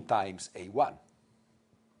 and 2 times A1,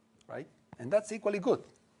 right? And that's equally good.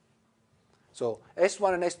 So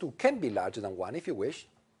S1 and S2 can be larger than 1 if you wish.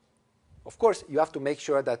 Of course, you have to make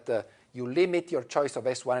sure that you limit your choice of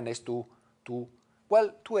S1 and S2 to, well,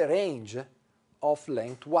 to a range of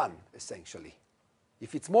length 1, essentially.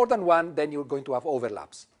 If it's more than 1, then you're going to have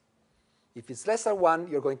overlaps. If it's less than 1,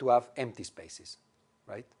 you're going to have empty spaces,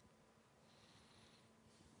 right?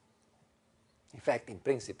 In fact, in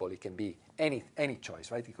principle, it can be any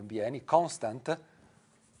choice, right? It can be any constant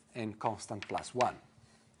and constant plus 1,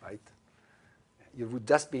 right? You would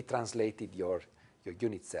just be translated your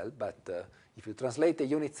unit cell, but if you translate the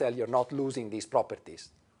unit cell, you're not losing these properties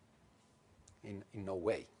in no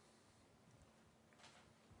way.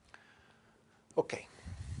 Okay.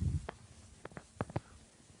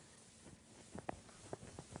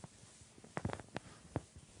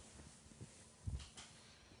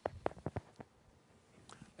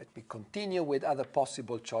 Let me continue with other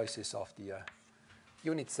possible choices of the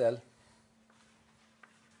unit cell.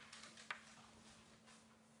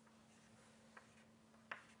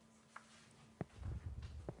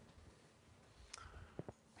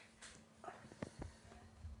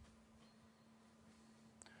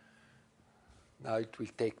 Now it will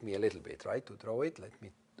take me a little bit, right, to draw it. Let me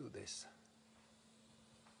do this.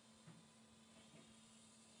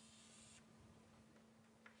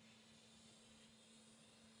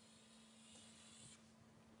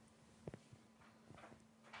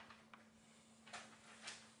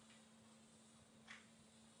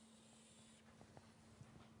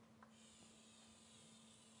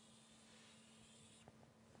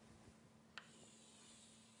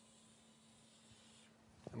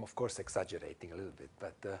 of course exaggerating a little bit,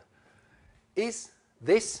 but is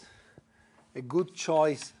this a good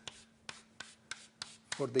choice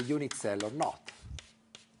for the unit cell or not?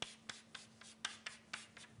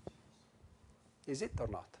 Is it or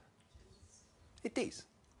not? It is,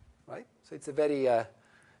 right? So it's a very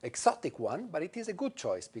exotic one, but it is a good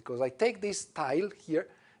choice because I take this tile here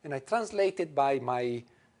and I translate it by my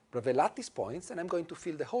Bravais lattice points, and I'm going to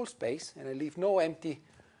fill the whole space, and I leave no empty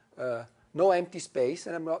space,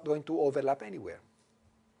 and I'm not going to overlap anywhere.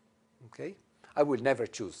 Okay? I will never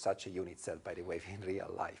choose such a unit cell, by the way, in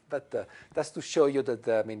real life. But that's to show you that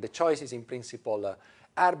the choice is in principle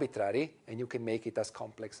arbitrary, and you can make it as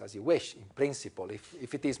complex as you wish, in principle,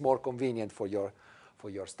 if it is more convenient for your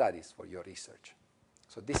studies, for your research.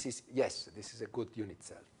 So this is, yes, this is a good unit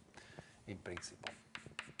cell, in principle.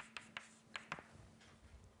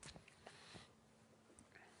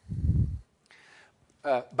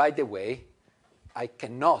 By the way, I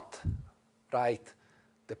cannot write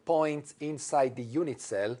the points inside the unit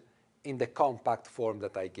cell in the compact form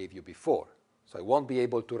that I gave you before. So I won't be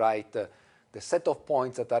able to write the set of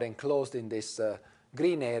points that are enclosed in this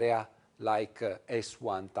green area like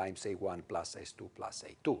S1 times A1 plus S2 plus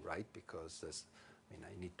A2, right? Because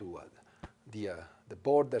I need to, the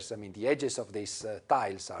borders, the edges of these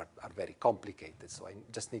tiles are very complicated. So I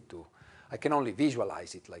just need to, I can only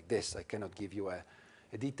visualize it like this. I cannot give you a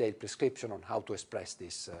detailed prescription on how to express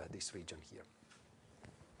this region here.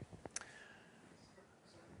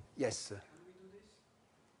 Yes? Can we do this?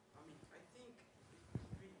 I think it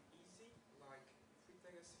would be easy, like if we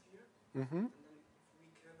take a sphere, and then if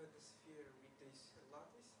we cover the sphere with this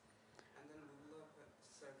lattice, and then we love a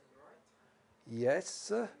circle, right?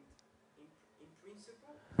 Yes. In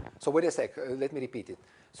principle? So wait a sec, let me repeat it.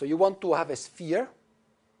 So you want to have a sphere?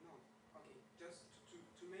 No. Okay, just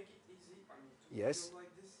to make it easy, to Yes. feel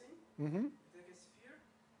like this thing, we take a sphere,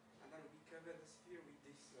 and then we cover the sphere with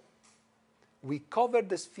this. We cover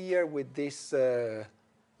the sphere with this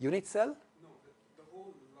unit cell? No, the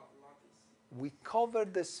whole lattice. We cover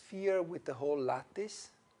the sphere with the whole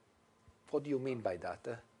lattice? What do you mean by that?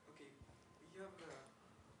 Okay, we have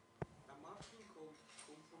a mapping called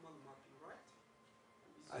conformal mapping, right?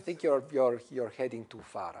 I think you're heading too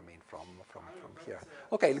far, from here.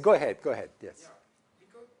 Okay, go ahead, yes. Yeah,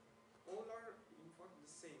 because all are in fact the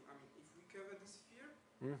same. If we cover the sphere,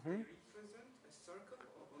 they represent a circle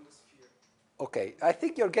on the sphere. Okay, I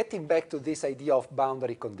think you're getting back to this idea of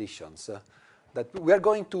boundary conditions that we are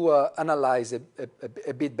going to analyze a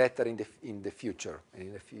bit better in the future,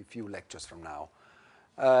 in a few lectures from now.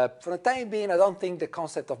 For the time being, I don't think the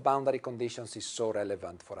concept of boundary conditions is so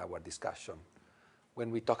relevant for our discussion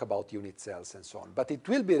when we talk about unit cells and so on. But it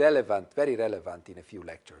will be relevant, very relevant in a few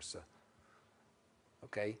lectures.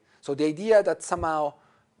 Okay? So the idea that somehow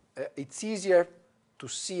it's easier to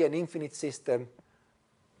see an infinite system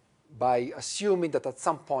by assuming that at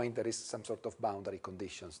some point there is some sort of boundary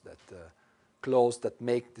conditions that close, that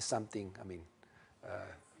make something,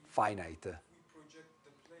 finite. We project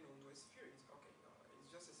the plane onto a sphere. It's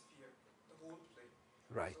just a sphere, the whole plane.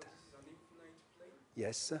 Right. So this is an infinite plane.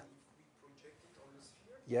 Yes. And if we project it on the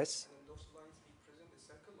sphere, Yes. then those lines represent a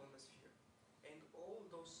circle on the sphere. And all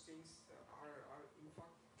those things are in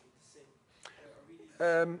fact the same.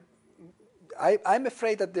 I'm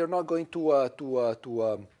afraid that they're not going to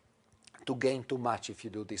gain too much if you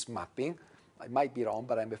do this mapping. I might be wrong,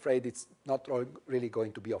 but I'm afraid it's not really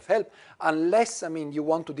going to be of help unless, you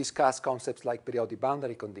want to discuss concepts like periodic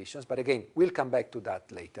boundary conditions. But again, we'll come back to that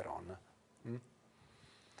later on.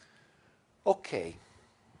 Okay.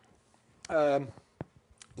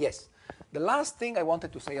 Yes. The last thing I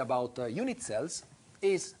wanted to say about unit cells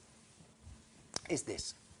is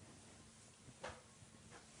this.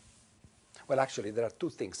 Well, actually, there are two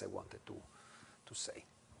things I wanted to say.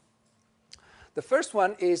 The first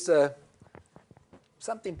one is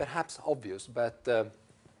something perhaps obvious, but I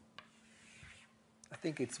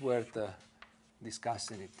think it's worth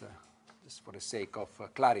discussing it just for the sake of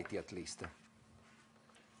clarity at least.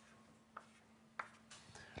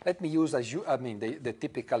 Let me use,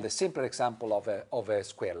 the simple example of a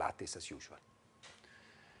square lattice as usual.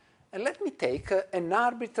 And let me take an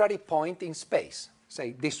arbitrary point in space,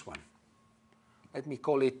 say this one. Let me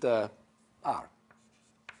call it R.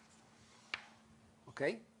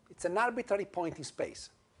 Okay? It's an arbitrary point in space.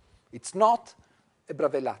 It's not a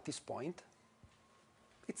Bravais lattice point.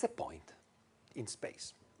 It's a point in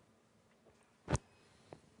space.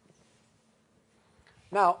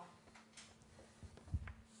 Now,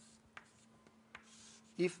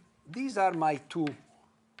 if these are my two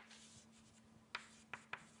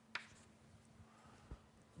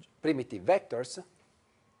primitive vectors,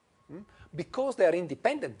 Because they are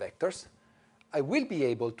independent vectors, I will be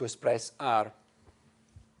able to express R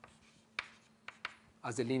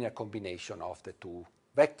as a linear combination of the two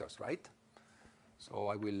vectors, right? So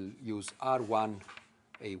I will use R1,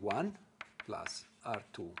 A1 plus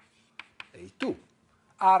R2, A2.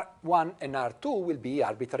 R1 and R2 will be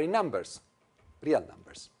arbitrary numbers, real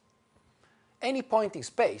numbers. Any point in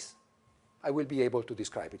space, I will be able to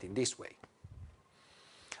describe it in this way.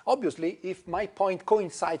 Obviously, if my point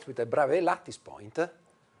coincides with a Bravais lattice point,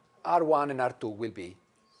 R1 and R2 will be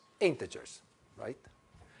integers, right?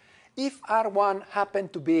 If R1 happen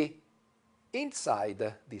to be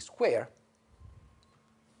inside this square,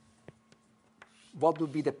 what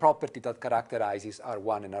would be the property that characterizes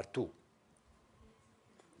R1 and R2?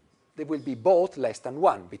 They will be both less than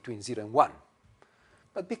 1, between 0 and 1.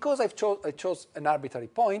 But because I chose an arbitrary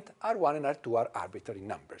point, R1 and R2 are arbitrary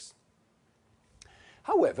numbers.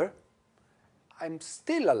 However, I'm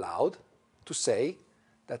still allowed to say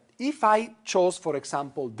that if I chose, for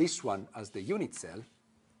example, this one as the unit cell,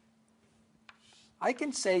 I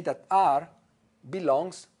can say that R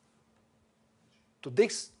belongs to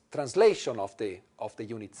this translation of the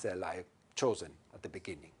unit cell I have chosen at the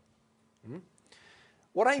beginning.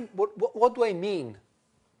 What do I mean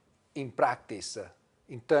in practice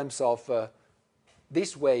in terms of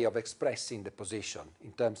this way of expressing the position,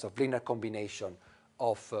 in terms of linear combination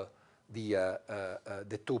of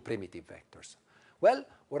the two primitive vectors? Well,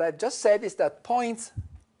 what I've just said is that points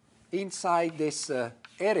inside this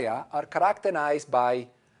area are characterized by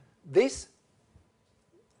this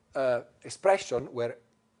expression where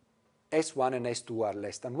S1 and S2 are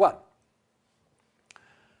less than 1.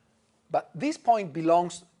 But this point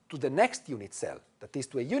belongs to the next unit cell, that is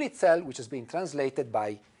to a unit cell which has been translated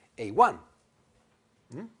by A1.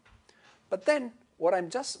 But then what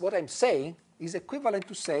I'm saying is equivalent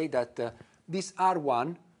to say that this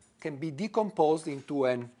R1 can be decomposed into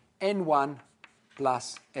an N1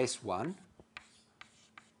 plus S1,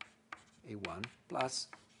 A1 plus,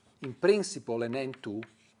 in principle, an N2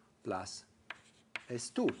 plus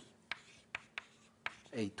S2,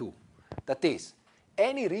 A2. That is,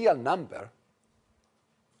 any real number,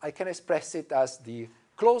 I can express it as the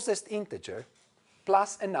closest integer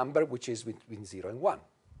plus a number which is between 0 and 1.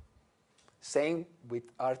 Same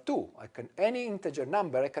with R2. Any integer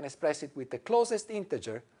number, I can express it with the closest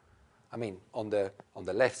integer, I mean, on the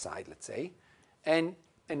left side, let's say, and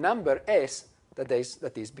a number S that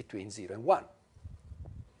is between 0 and 1.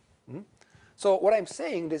 So what I'm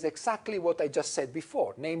saying is exactly what I just said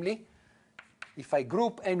before, namely, if I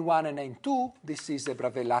group N1 and N2, this is a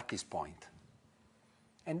Bravais lattice point.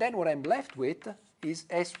 And then what I'm left with is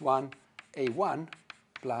S1, A1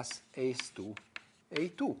 plus S2,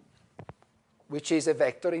 A2, which is a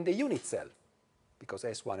vector in the unit cell, because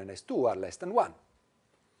S1 and S2 are less than 1.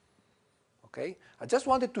 Okay? I just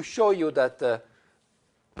wanted to show you that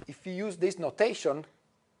if you use this notation,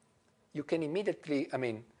 you can immediately,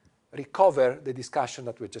 recover the discussion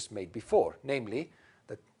that we just made before, namely,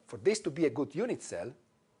 that for this to be a good unit cell,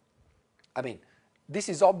 this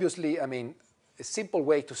is obviously, a simple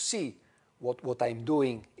way to see what I'm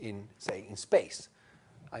doing in, say, in space.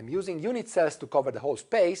 I'm using unit cells to cover the whole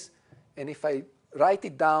space, and if I write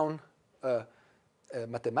it down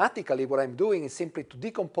mathematically, what I'm doing is simply to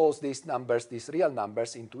decompose these numbers, these real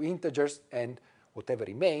numbers, into integers and whatever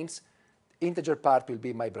remains. Integer part will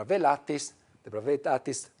be my Bravais lattice, the Bravais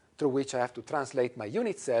lattice through which I have to translate my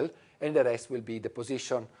unit cell, and the rest will be the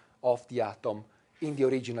position of the atom in the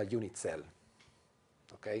original unit cell.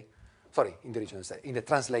 Okay? Sorry, in the original cell, in the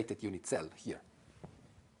translated unit cell here.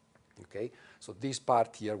 Okay? So this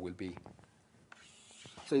part here will be,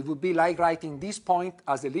 so it would be like writing this point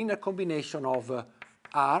as a linear combination of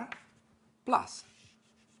R plus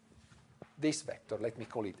this vector, let me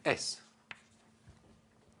call it S,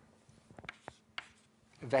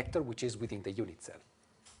 a vector which is within the unit cell.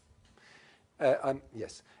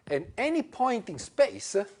 Yes, and any point in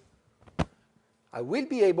space, I will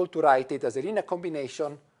be able to write it as a linear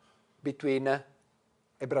combination between a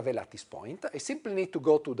Bravais lattice point. I simply need to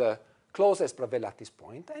go to the closest Bravais lattice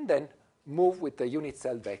point and then move with the unit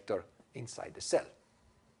cell vector inside the cell.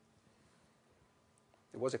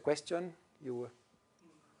 There was a question? You were...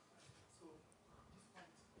 So this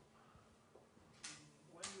point,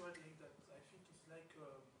 when you are doing that, I think it's like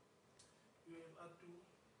you have R2,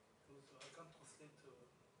 because I can't translate.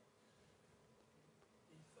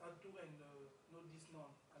 It's R2 and not this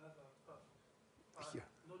none, another part. Here.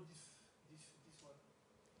 Not this one.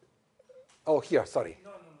 Oh, here, sorry.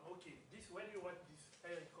 No, okay. This, when you want this,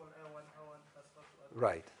 I call R1 plus R2.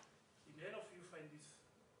 Right. In the end of you find this.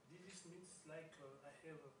 This means like I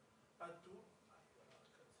have R2.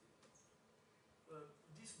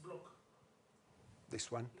 block.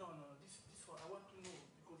 This one. No, this one. I want to know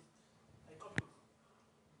because I copy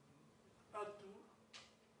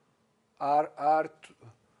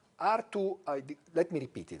R2, let me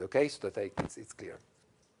repeat it, okay, so that it's clear.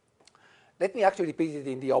 Let me actually repeat it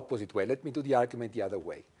in the opposite way. Let me do the argument the other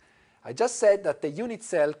way. I just said that the unit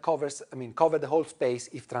cell cover the whole space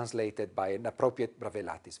if translated by an appropriate Bravais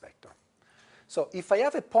lattice vector. So if I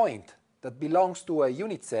have a point that belongs to a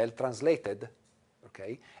unit cell translated,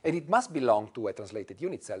 okay, and it must belong to a translated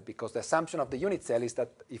unit cell because the assumption of the unit cell is that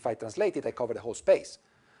if I translate it, I cover the whole space.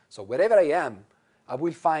 So wherever I am, I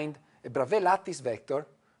will find a Bravais lattice vector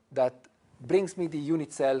that brings me the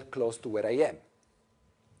unit cell close to where I am.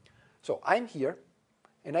 So I'm here,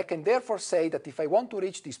 and I can therefore say that if I want to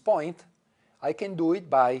reach this point, I can do it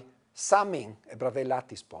by summing a Bravais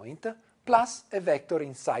lattice point plus a vector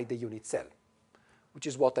inside the unit cell, which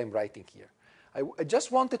is what I'm writing here. I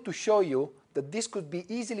just wanted to show you that this could be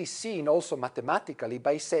easily seen also mathematically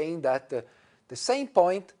by saying that the same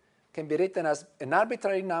point can be written as an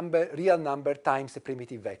arbitrary number, real number, times the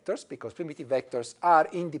primitive vectors, because primitive vectors are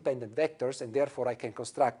independent vectors, and therefore I can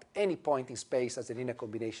construct any point in space as an inner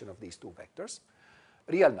combination of these two vectors,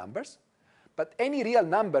 real numbers. But any real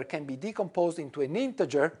number can be decomposed into an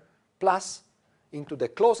integer plus into the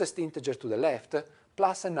closest integer to the left,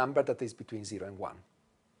 plus a number that is between 0 and 1.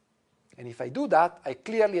 And if I do that, I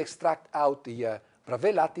clearly extract out the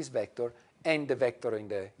Bravais lattice vector and the vector in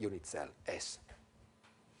the unit cell, S.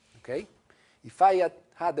 Okay? If I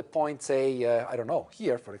had a point, say, I don't know,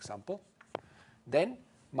 here, for example, then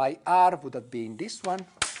my R would have been this one,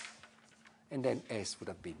 and then S would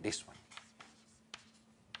have been this one.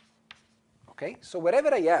 Okay? So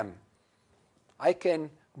wherever I am, I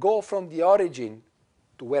can go from the origin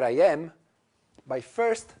to where I am by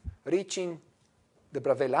first reaching the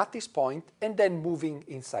Bravais lattice point and then moving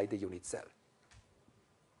inside the unit cell.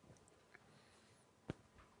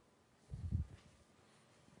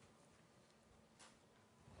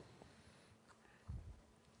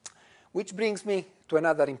 Which brings me to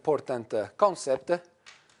another important concept,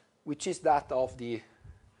 which is that of the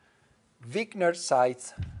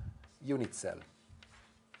Wigner-Seitz unit cell.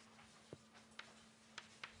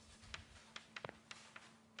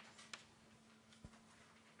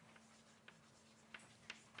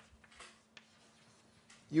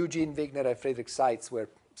 Eugene Wigner and Friedrich Seitz were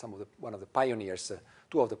one of the pioneers,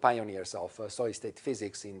 two of the pioneers of solid-state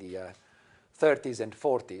physics in the 30s and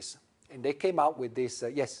 40s. And they came out with this,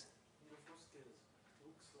 yes?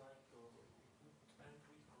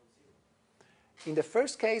 In the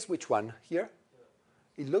first case, which one? Here?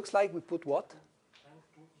 Yeah. It looks like we put what?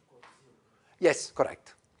 N2 equals 0. Yes,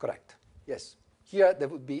 correct. Yes. Here, there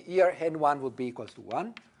would be, here, N1 would be equals to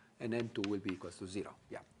 1, and N2 will be equals to 0.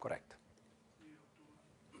 Yeah, correct.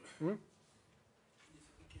 Hmm?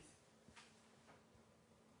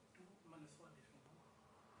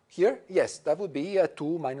 Here, yes, that would be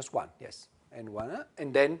 2 minus 1, yes, N1,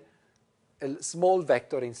 and then a small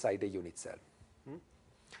vector inside the unit cell.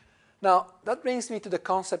 Now, that brings me to the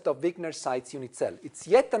concept of Wigner-Seitz unit cell. It's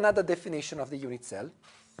yet another definition of the unit cell.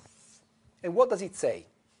 And what does it say?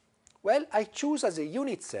 Well, I choose as a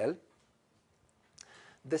unit cell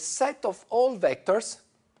the set of all vectors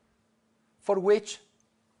for which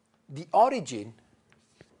the origin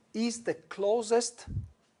is the closest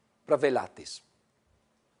Bravais lattice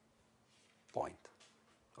point.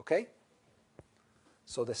 Okay?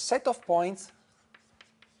 So the set of points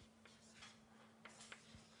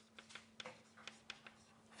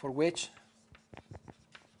for which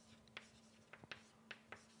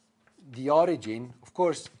the origin, of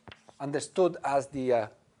course, understood as the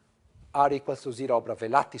r equals to 0 Bravais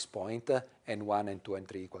lattice point, n1, n2,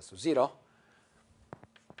 n3 equals to 0,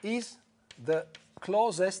 is the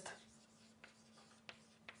closest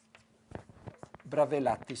Bravais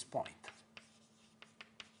lattice point.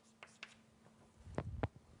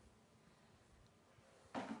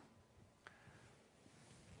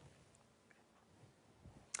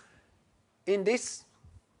 In this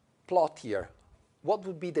plot here, what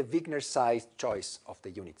would be the Wigner-Seitz choice of the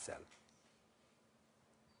unit cell?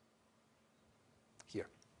 Here.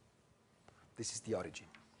 This is the origin.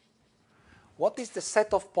 What is the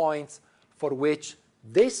set of points for which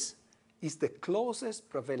this is the closest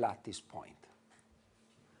Bravais lattice point?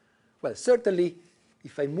 Well, certainly,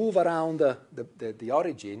 if I move around the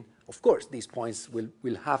origin, of course, these points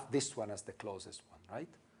will have this one as the closest one, right?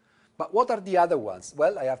 But what are the other ones?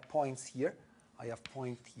 Well, I have points here. I have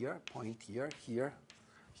point here, here,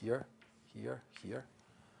 here, here.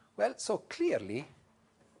 Well, so clearly,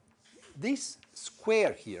 this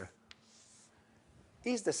square here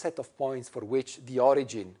is the set of points for which the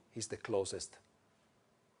origin is the closest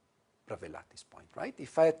Bravais lattice point, right?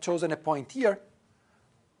 If I had chosen a point here,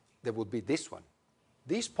 there would be this one.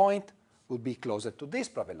 This point would be closer to this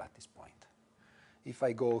Bravais lattice point. If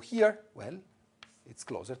I go here, well, it's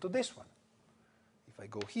closer to this one. If I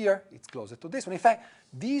go here, it's closer to this one. In fact,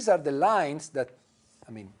 these are the lines that,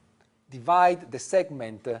 divide the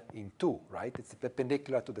segment in two, right? It's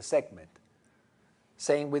perpendicular to the segment.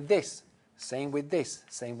 Same with this, same with this,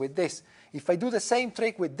 same with this. If I do the same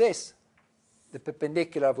trick with this, the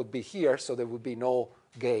perpendicular would be here, so there would be no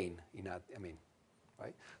gain in that,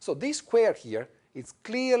 right? So this square here is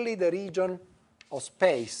clearly the region of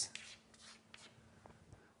space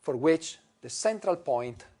for which the central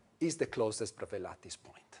point is the closest Bravais lattice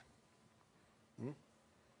point.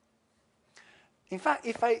 In fact,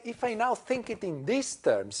 if I now think it in these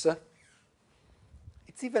terms,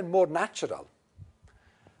 it's even more natural.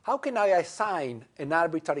 How can I assign an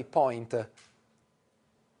arbitrary point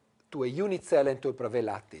to a unit cell and to a Bravais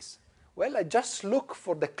lattice? Well, I just look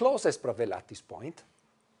for the closest Bravais lattice point.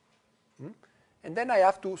 And then I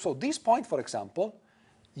have to, so this point, for example,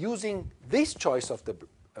 using this choice of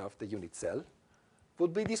the unit cell,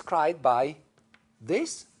 would be described by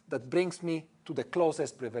this that brings me to the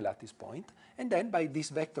closest Bravais lattice point, and then by this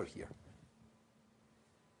vector here.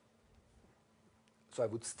 So I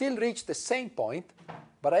would still reach the same point,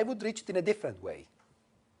 but I would reach it in a different way,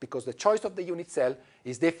 because the choice of the unit cell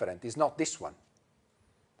is different. It's not this one.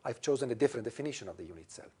 I've chosen a different definition of the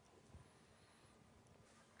unit cell.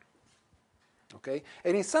 Okay?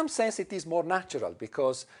 And in some sense, it is more natural,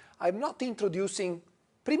 because I'm not introducing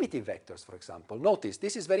primitive vectors, for example. Notice,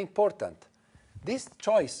 this is very important. This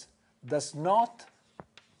choice does not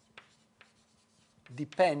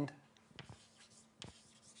depend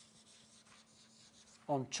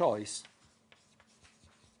on choice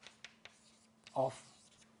of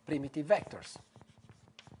primitive vectors.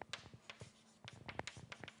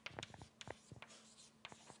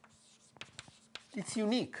 It's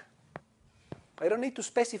unique. I don't need to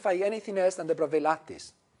specify anything else than the Bravais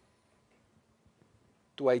lattice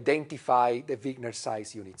to identify the Wigner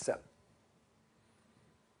size unit cell.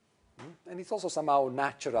 And it's also somehow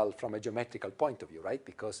natural from a geometrical point of view, right?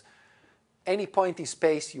 Because any point in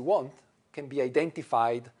space you want can be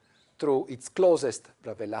identified through its closest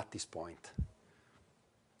Bravais lattice point.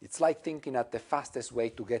 It's like thinking at the fastest way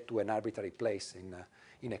to get to an arbitrary place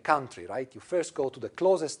in a country, right? You first go to the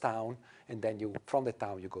closest town, and then from the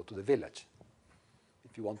town you go to the village.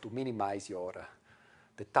 If you want to minimize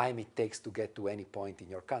the time it takes to get to any point in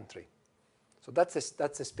your country. So that's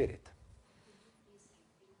a spirit.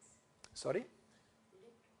 Sorry?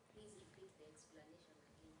 Please repeat the explanation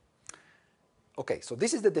again. Okay, so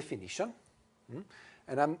this is the definition.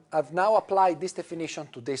 And I've now applied this definition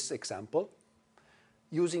to this example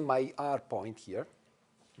using my R point here.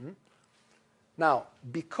 Now,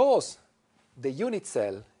 because the unit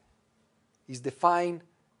cell is defined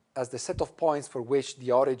as the set of points for which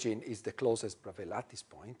the origin is the closest Bravais lattice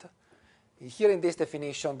point, here in this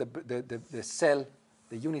definition,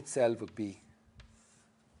 the unit cell would be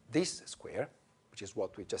this square, which is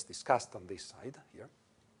what we just discussed on this side here.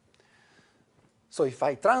 So if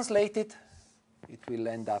I translate it, it will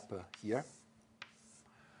end up here.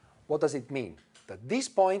 What does it mean? That this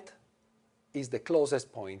point is the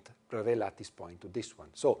closest point, Bravais lattice point, to this one.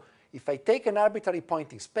 So if I take an arbitrary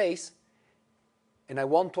point in space, and I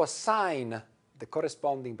want to assign the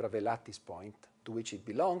corresponding Bravais lattice point to which it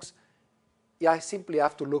belongs, I simply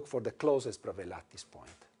have to look for the closest Bravais lattice point.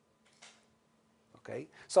 Okay?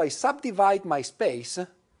 So I subdivide my space.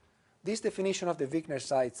 This definition of the Wigner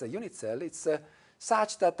size unit cell, it's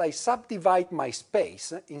such that I subdivide my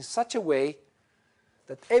space in such a way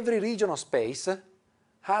that every region of space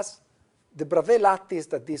has the Bravais lattice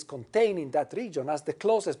that is contained in that region as the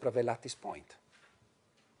closest Bravais lattice point.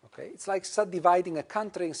 Okay? It's like subdividing a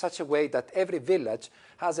country in such a way that every village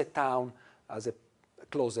has a town as a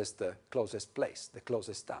closest place, the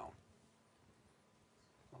closest town.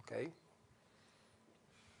 Okay?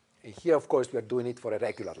 And here, of course, we are doing it for a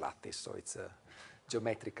regular lattice, so it's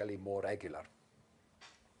geometrically more regular.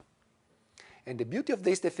 And the beauty of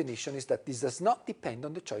this definition is that this does not depend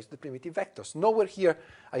on the choice of the primitive vectors. Nowhere here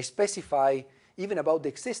I specify even about the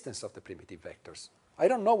existence of the primitive vectors. I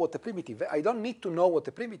don't need to know what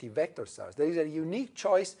the primitive vectors are. There is a unique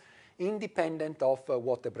choice independent of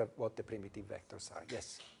what the primitive vectors are.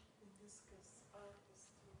 Yes? In this case,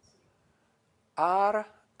 R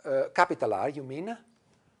is R, capital R, you mean?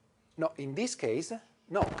 No, in this case,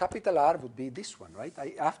 no, capital R would be this one, right?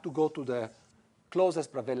 I have to go to the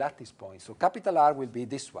closest Bravais lattice point. So capital R will be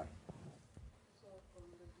this one.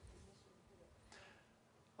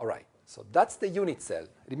 All right. So that's the unit cell.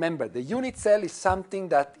 Remember, the unit cell is something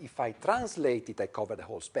that if I translate it, I cover the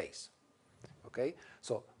whole space. Okay?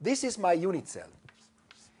 So this is my unit cell.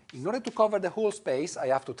 In order to cover the whole space, I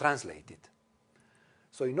have to translate it.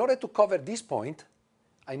 So in order to cover this point,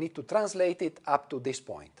 I need to translate it up to this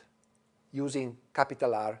point using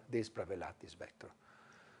capital R, this Bravais lattice vector.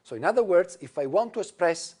 So in other words, if I want to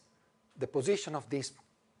express the position of this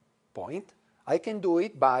point, I can do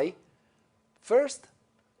it by first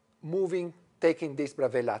taking this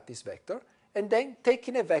Bravais lattice vector, and then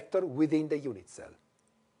taking a vector within the unit cell.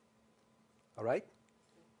 All right?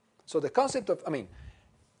 So the concept of,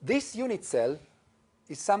 this unit cell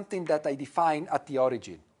is something that I define at the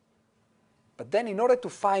origin. But then in order to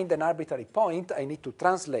find an arbitrary point, I need to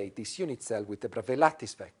translate this unit cell with the Bravais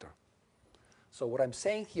lattice vector. So what I'm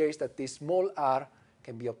saying here is that this small r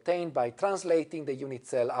can be obtained by translating the unit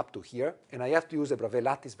cell up to here, and I have to use a Bravais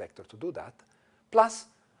lattice vector to do that. Plus,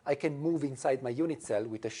 I can move inside my unit cell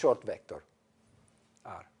with a short vector,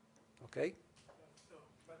 r. Okay? So,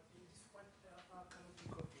 but in this point, R cannot be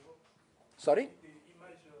called zero. Sorry? The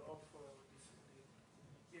image of this,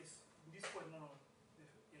 yes, in this point, no, yes,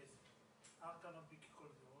 R cannot be called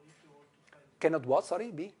zero. If you want to find Cannot what? Sorry,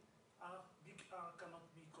 b? big R cannot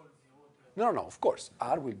be called zero. No, of course.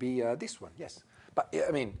 R will be this one, yes. But,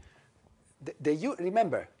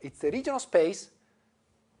 remember, it's the region of space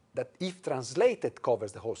that, if translated,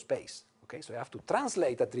 covers the whole space. Okay, so I have to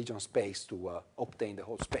translate that region of space to obtain the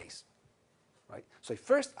whole space. Right? So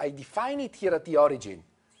first, I define it here at the origin,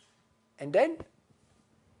 and then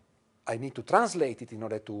I need to translate it in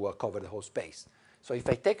order to cover the whole space. So if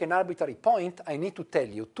I take an arbitrary point, I need to tell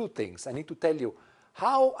you two things. I need to tell you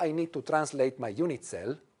how I need to translate my unit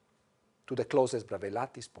cell to the closest Bravais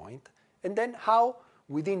lattice point, and then how,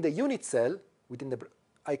 within the unit cell,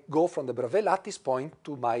 I go from the Bravais lattice point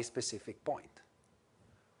to my specific point.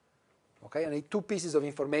 Okay, I need two pieces of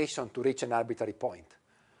information to reach an arbitrary point.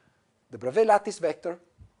 The Bravais lattice vector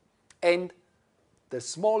and the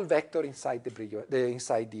small vector inside the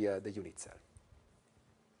unit cell.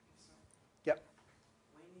 Yeah.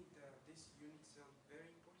 Why need this unit cell very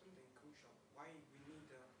important and crucial? Why we need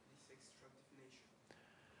this extra definition?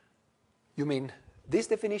 You mean this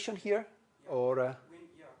definition here? Yeah. Or when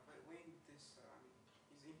this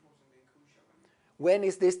is important and crucial? when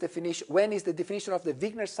is this definition? When is the definition of the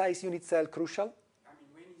Wigner size unit cell crucial?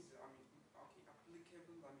 When is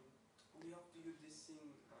applicable? We have to use this thing.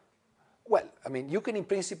 Well, you can in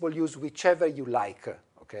principle use whichever you like.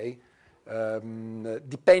 Okay,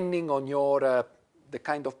 depending on the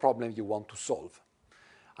kind of problem you want to solve.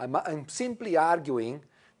 I'm simply arguing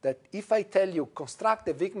that if I tell you construct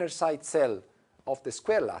the Wigner size cell of the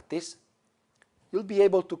square lattice, you'll be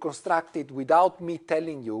able to construct it without me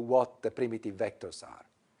telling you what the primitive vectors are,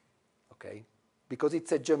 okay? Because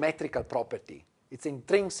it's a geometrical property. It's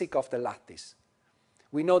intrinsic of the lattice.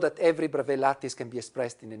 We know that every Bravais lattice can be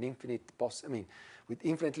expressed in an with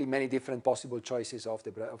infinitely many different possible choices of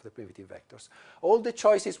the primitive vectors. All the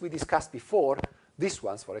choices we discussed before, these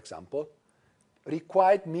ones, for example,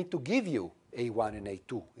 required me to give you A1 and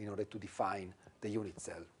A2 in order to define the unit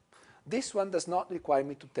cell. This one does not require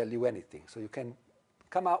me to tell you anything. So you can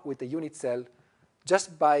come out with a unit cell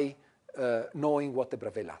just by knowing what the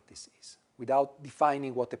Bravais lattice is, without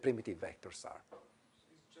defining what the primitive vectors are.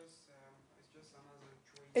 It's just another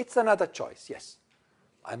choice. It's another choice, yes.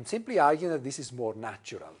 I'm simply arguing that this is more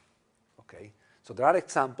natural. Okay? So there are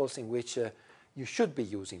examples in which you should be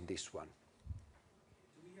using this one.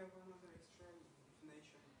 Do we have another extra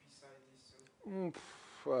definition beside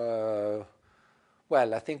this?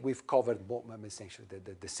 Well, I think we've covered essentially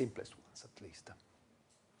the simplest ones, at least.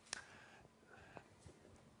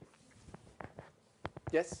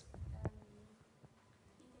 Yes? In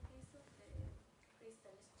the case of the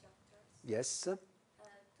crystal structures, Yes? to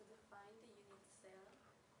define the unit cell,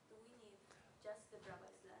 do we need just the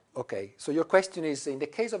Bravais lattice? Okay, so your question is, in the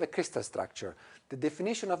case of a crystal structure, the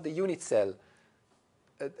definition of the unit cell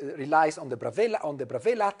relies on the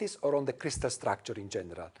Bravais lattice or on the crystal structure in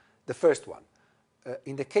general? The first one.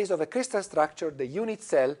 In the case of a crystal structure, the unit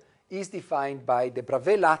cell is defined by the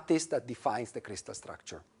Bravais lattice that defines the crystal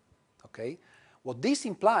structure. Okay? What this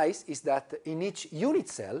implies is that in each unit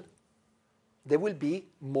cell, there will be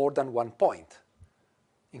more than one point.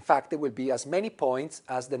 In fact, there will be as many points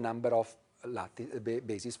as the number of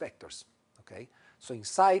basis vectors. Okay? So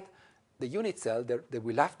inside the unit cell, there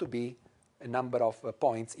will have to be a number of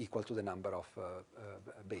points equal to the number of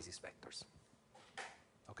basis vectors.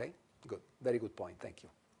 Okay? Good. Very good point. Thank you.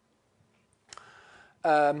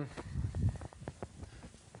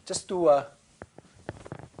 Just to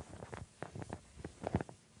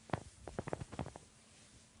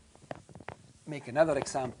make another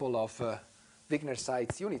example of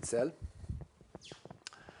Wigner-Seitz unit cell.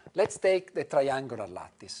 Let's take the triangular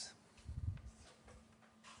lattice.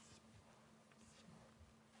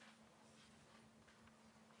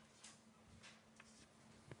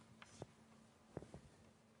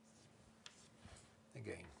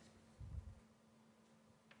 Again.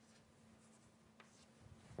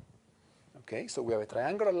 Okay, so we have a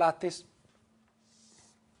triangular lattice.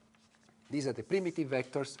 These are the primitive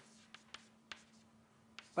vectors.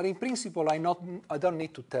 But in principle, I don't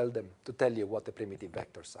need to tell you what the primitive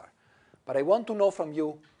vectors are. But I want to know from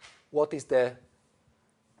you what is the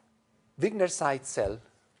Wigner-Seitz cell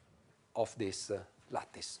of this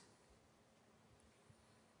lattice.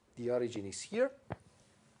 The origin is here.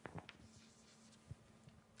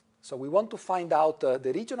 So we want to find out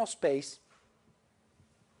the region of space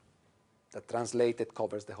that translated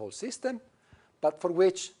covers the whole system, but for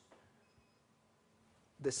which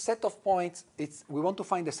the set of points, we want to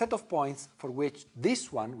find the set of points for which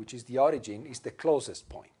this one, which is the origin, is the closest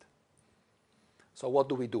point. So what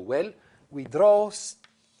do we do? Well, we draw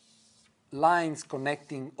lines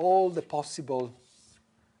connecting all the possible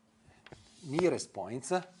nearest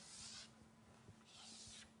points. Well,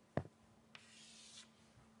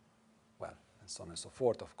 and so on and so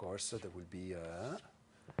forth, of course. So there will be...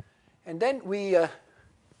 and then we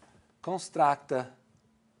construct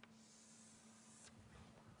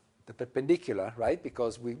the perpendicular, right?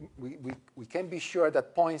 Because we can be sure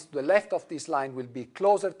that points to the left of this line will be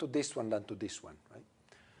closer to this one than to this one, right?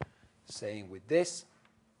 Same with this.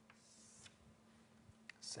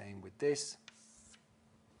 Same with this.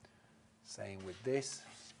 Same with this.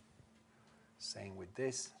 Same with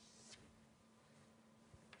this.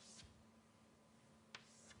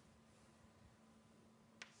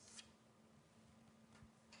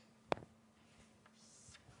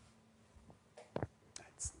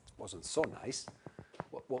 Wasn't so nice.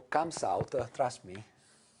 What comes out, trust me,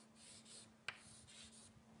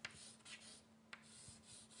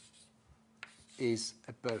 is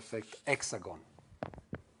a perfect hexagon.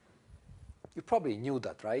 You probably knew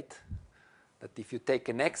that, right? That if you take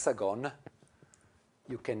an hexagon,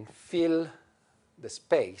 you can fill the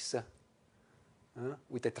space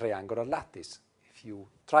with a triangular lattice. If you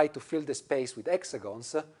try to fill the space with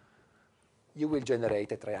hexagons, you will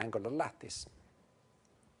generate a triangular lattice.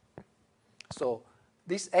 So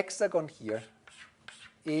this hexagon here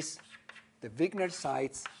is the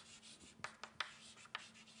Wigner-Seitz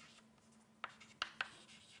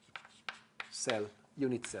cell,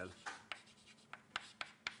 unit cell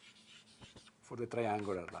for the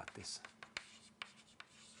triangular lattice.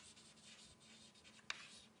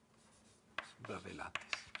 Bravais lattice.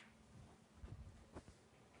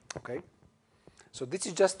 Okay? So this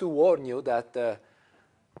is just to warn you that the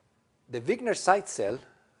Wigner-Seitz cell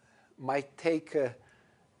might take a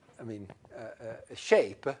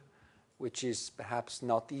shape which is perhaps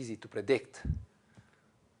not easy to predict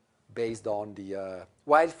based on the,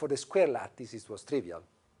 while for the square lattice it was trivial,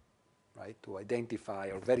 right, to identify,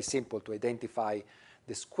 or very simple to identify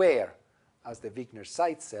the square as the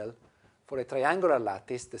Wigner-Seitz cell. For a triangular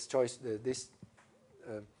lattice, this choice, the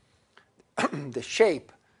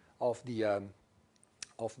shape of the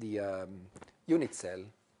unit cell,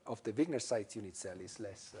 of the Wigner-Seitz unit cell is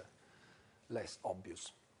less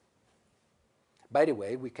obvious. By the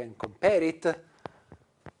way, we can compare it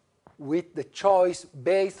with the choice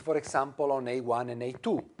based, for example, on A1 and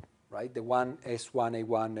A2, right? The one S1,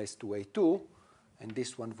 A1, S2, A2, and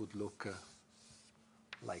this one would look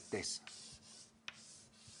like this.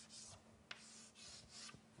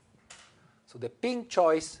 So the pink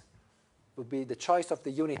choice would be the choice of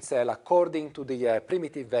the unit cell according to the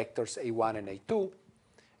primitive vectors A1 and A2,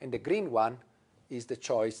 and the green one is the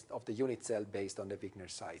choice of the unit cell based on the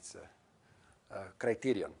Wigner-Seitz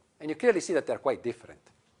criterion. And you clearly see that they're quite different.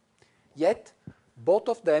 Yet, both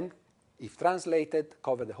of them, if translated,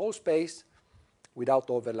 cover the whole space without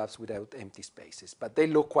overlaps, without empty spaces. But they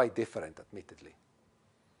look quite different, admittedly.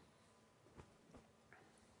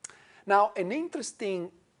 Now, an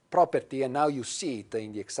interesting property, and now you see it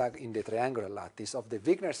in the triangular lattice of the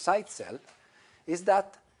Wigner-Seitz cell, is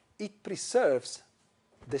that it preserves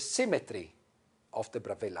the symmetry of the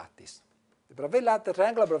Bravais lattice. The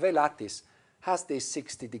triangular Bravais lattice has this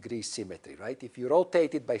 60-degree symmetry, right? If you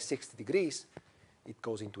rotate it by 60 degrees, it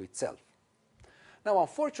goes into itself. Now,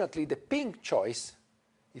 unfortunately, the pink choice,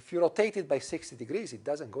 if you rotate it by 60 degrees, it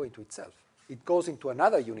doesn't go into itself. It goes into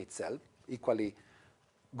another unit cell, equally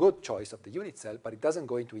good choice of the unit cell, but it doesn't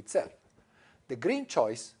go into itself. The green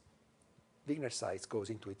choice, Wigner-Seitz, goes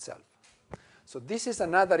into itself. So this is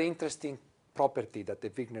another interesting property that the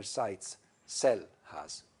Wigner-Seitz cell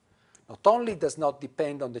has. not only does not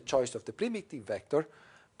depend on the choice of the primitive vector,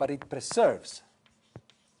 but it preserves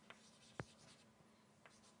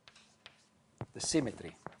the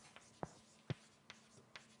symmetry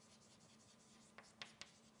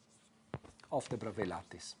of the Bravais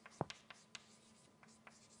lattice.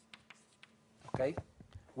 Okay?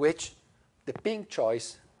 Which the pink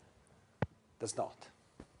choice does not.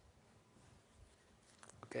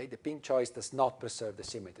 Okay? The pink choice does not preserve the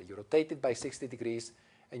symmetry. You rotate it by 60 degrees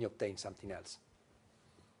and you obtain something else.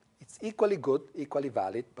 It's equally good, equally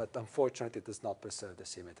valid, but unfortunately it does not preserve the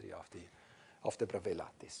symmetry of the Bravais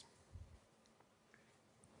lattice.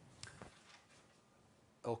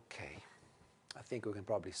 Okay. I think we can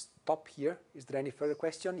probably stop here. Is there any further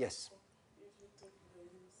question? Yes.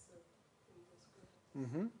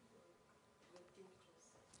 Mm-hmm.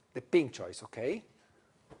 The pink choice, okay.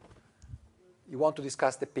 You want to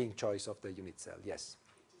discuss the pink choice of the unit cell, yes.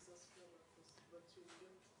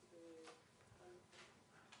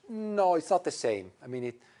 No, it's not the same. I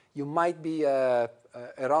mean, you might be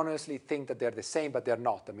erroneously think that they're the same, but they're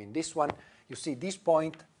not. I mean, this one, you see this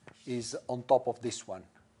point is on top of this one.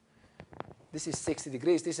 This is 60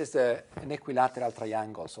 degrees. This is an equilateral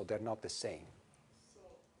triangle, so they're not the same.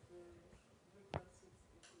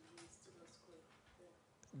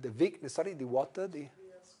 The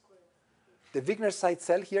Wigner-Seitz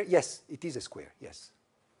cell here, yes, it is a square, yes.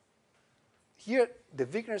 Here, the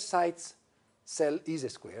Wigner-Seitz cell is a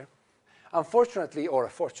square. Unfortunately, or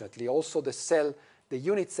fortunately, also the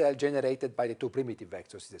unit cell generated by the two primitive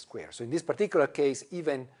vectors is a square. So in this particular case,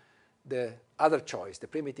 even the other choice, the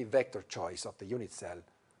primitive vector choice of the unit cell,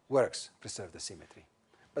 works, preserve the symmetry.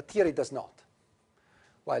 But here it does not.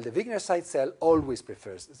 While the Wigner-Seitz cell always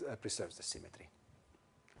preserves the symmetry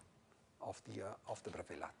of the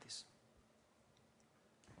Bravais lattice.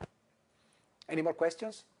 Any more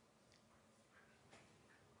questions?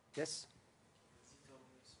 Yes?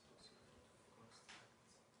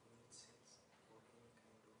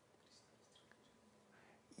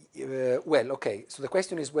 Well, okay, so the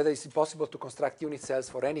question is whether it's possible to construct unit cells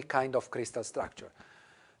for any kind of crystal structure.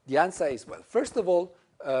 The answer is, well, first of all,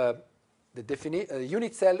 the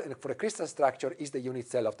unit cell for a crystal structure is the unit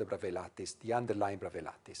cell of the Bravais lattice, the underlying Bravais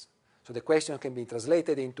lattice. So the question can be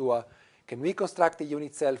translated into can we construct a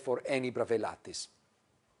unit cell for any Bravais lattice?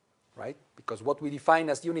 Right? Because what we define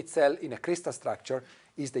as unit cell in a crystal structure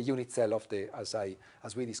is the unit cell of the,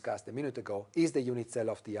 as we discussed a minute ago, is the unit cell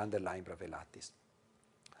of the underlying Bravais lattice.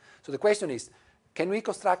 So the question is, can we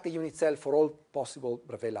construct a unit cell for all possible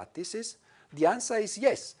Bravais lattices? The answer is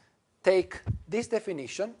yes. Take this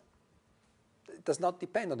definition. It does not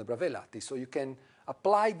depend on the Bravais lattice. So you can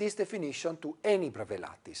apply this definition to any Bravais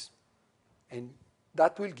lattice. And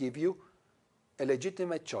that will give you a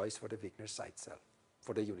legitimate choice for the Wigner-Seitz cell,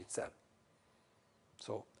 for the unit cell.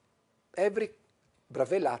 So every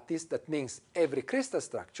Bravais lattice, that means every crystal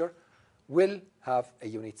structure, will have a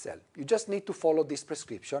unit cell. You just need to follow this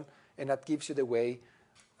prescription, and that gives you the way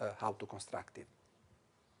how to construct it.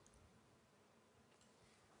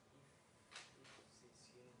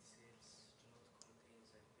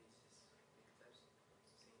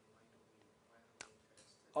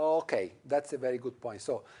 Okay, that's a very good point.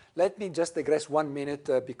 So let me just digress 1 minute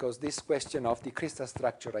because this question of the crystal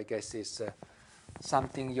structure, I guess, is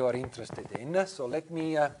something you're interested in. So let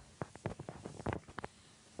me...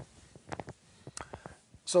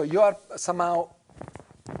 So you are somehow,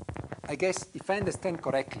 I guess, if I understand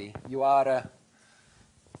correctly, you are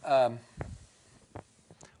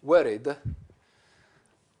worried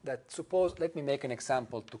that suppose, let me make an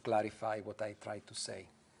example to clarify what I tried to say.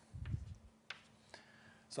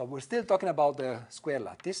 So we're still talking about the square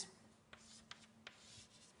lattice.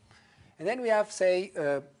 And then we have, say,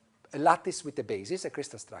 a lattice with a basis, a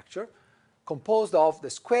crystal structure, composed of the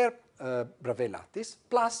square Bravais lattice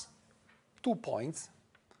plus 2 points,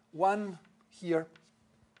 one here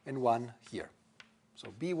and one here.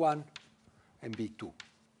 So B1 and B2.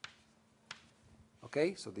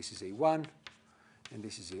 Okay, so this is A1 and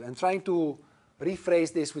this is A. I'm trying to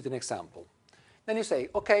rephrase this with an example. Then you say,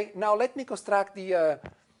 okay, now let me construct the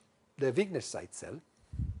Wigner-Seitz cell.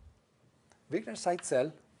 Wigner-Seitz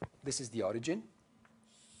cell, this is the origin.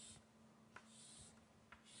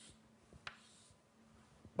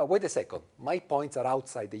 But wait a second, my points are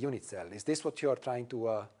outside the unit cell. Is this what you're trying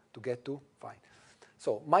to get to? Fine.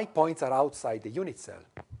 So my points are outside the unit cell.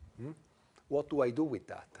 What do I do with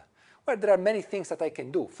that? Well, there are many things that I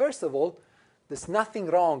can do. First of all, there's nothing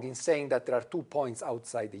wrong in saying that there are 2 points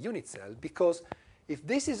outside the unit cell, because if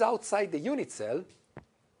this is outside the unit cell,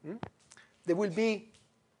 there will be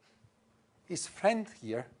his friend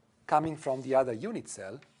here coming from the other unit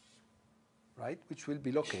cell, right, which will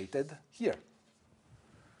be located here.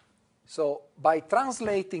 So by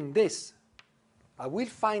translating this, I will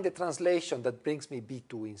find a translation that brings me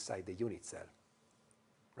B2 inside the unit cell,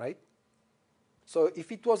 right? So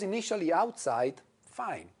if it was initially outside,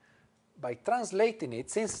 fine. By translating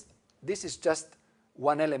it, since this is just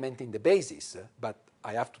one element in the basis, but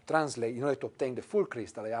I have to translate, in order to obtain the full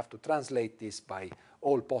crystal, I have to translate this by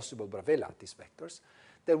all possible Bravais lattice vectors.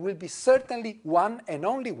 There will be certainly one and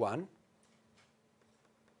only one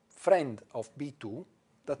friend of B2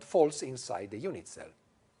 that falls inside the unit cell.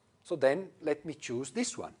 So then let me choose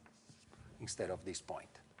this one instead of this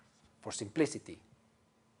point for simplicity.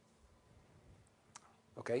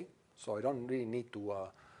 Okay? So I don't really need to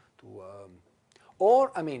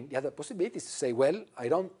or, I mean, the other possibility is to say, well, I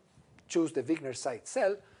don't choose the Wigner site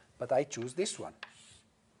cell, but I choose this one.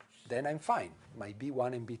 Then I'm fine. My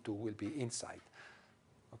B1 and B2 will be inside.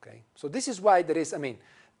 Okay? So this is why there is, I mean,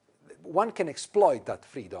 one can exploit that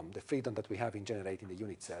freedom, the freedom that we have in generating the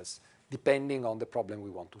unit cells, depending on the problem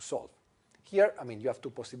we want to solve. Here, I mean, you have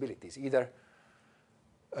two possibilities. Either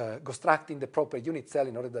constructing the proper unit cell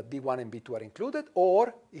in order that B1 and B2 are included,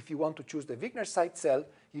 or if you want to choose the Wigner site cell,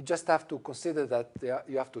 you just have to consider that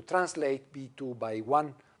you have to translate B2 by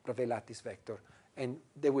one Bravais lattice vector, and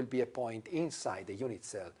there will be a point inside the unit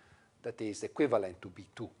cell that is equivalent to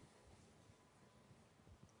B2. Can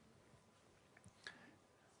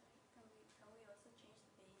we also change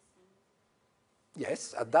the base?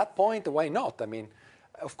 Yes, at that point, why not? I mean,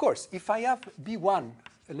 of course, if I have B1,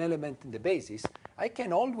 an element in the basis, I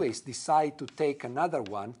can always decide to take another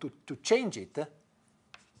one, to change it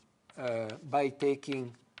by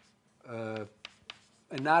taking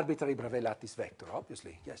an arbitrary Bravais lattice vector,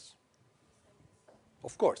 obviously, yes.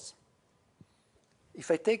 Of course.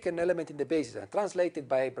 If I take an element in the basis and translate it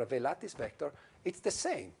by a Bravais lattice vector, it's the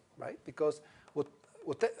same, right? Because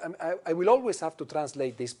I will always have to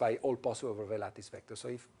translate this by all possible Bravais lattice vectors. So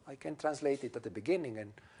if I can translate it at the beginning,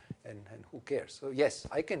 and who cares? So yes,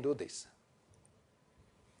 I can do this.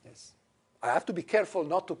 Yes. I have to be careful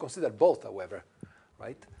not to consider both, however,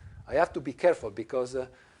 right? I have to be careful because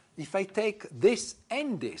if I take this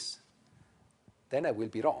and this, then I will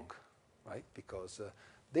be wrong, right? Because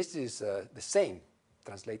this is the same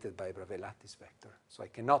translated by a Bravais lattice vector. So I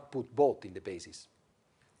cannot put both in the basis.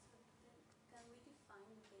 So can we define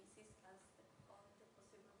the basis as all the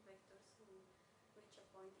possible vectors who reach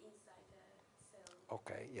a point inside the cell?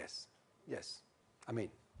 Okay, yes, yes. I mean,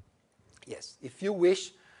 yes. If you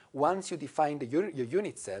wish, once you define your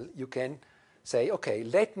unit cell, you can say, okay,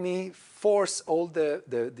 let me force all the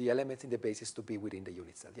elements in the basis to be within the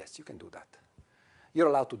unit cell. Yes, you can do that. You're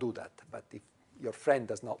allowed to do that, but if your friend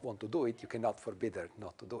does not want to do it, you cannot forbid her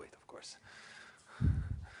not to do it, of course.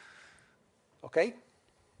 Okay?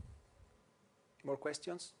 More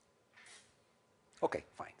questions? Okay,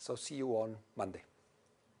 fine. So see you on Monday.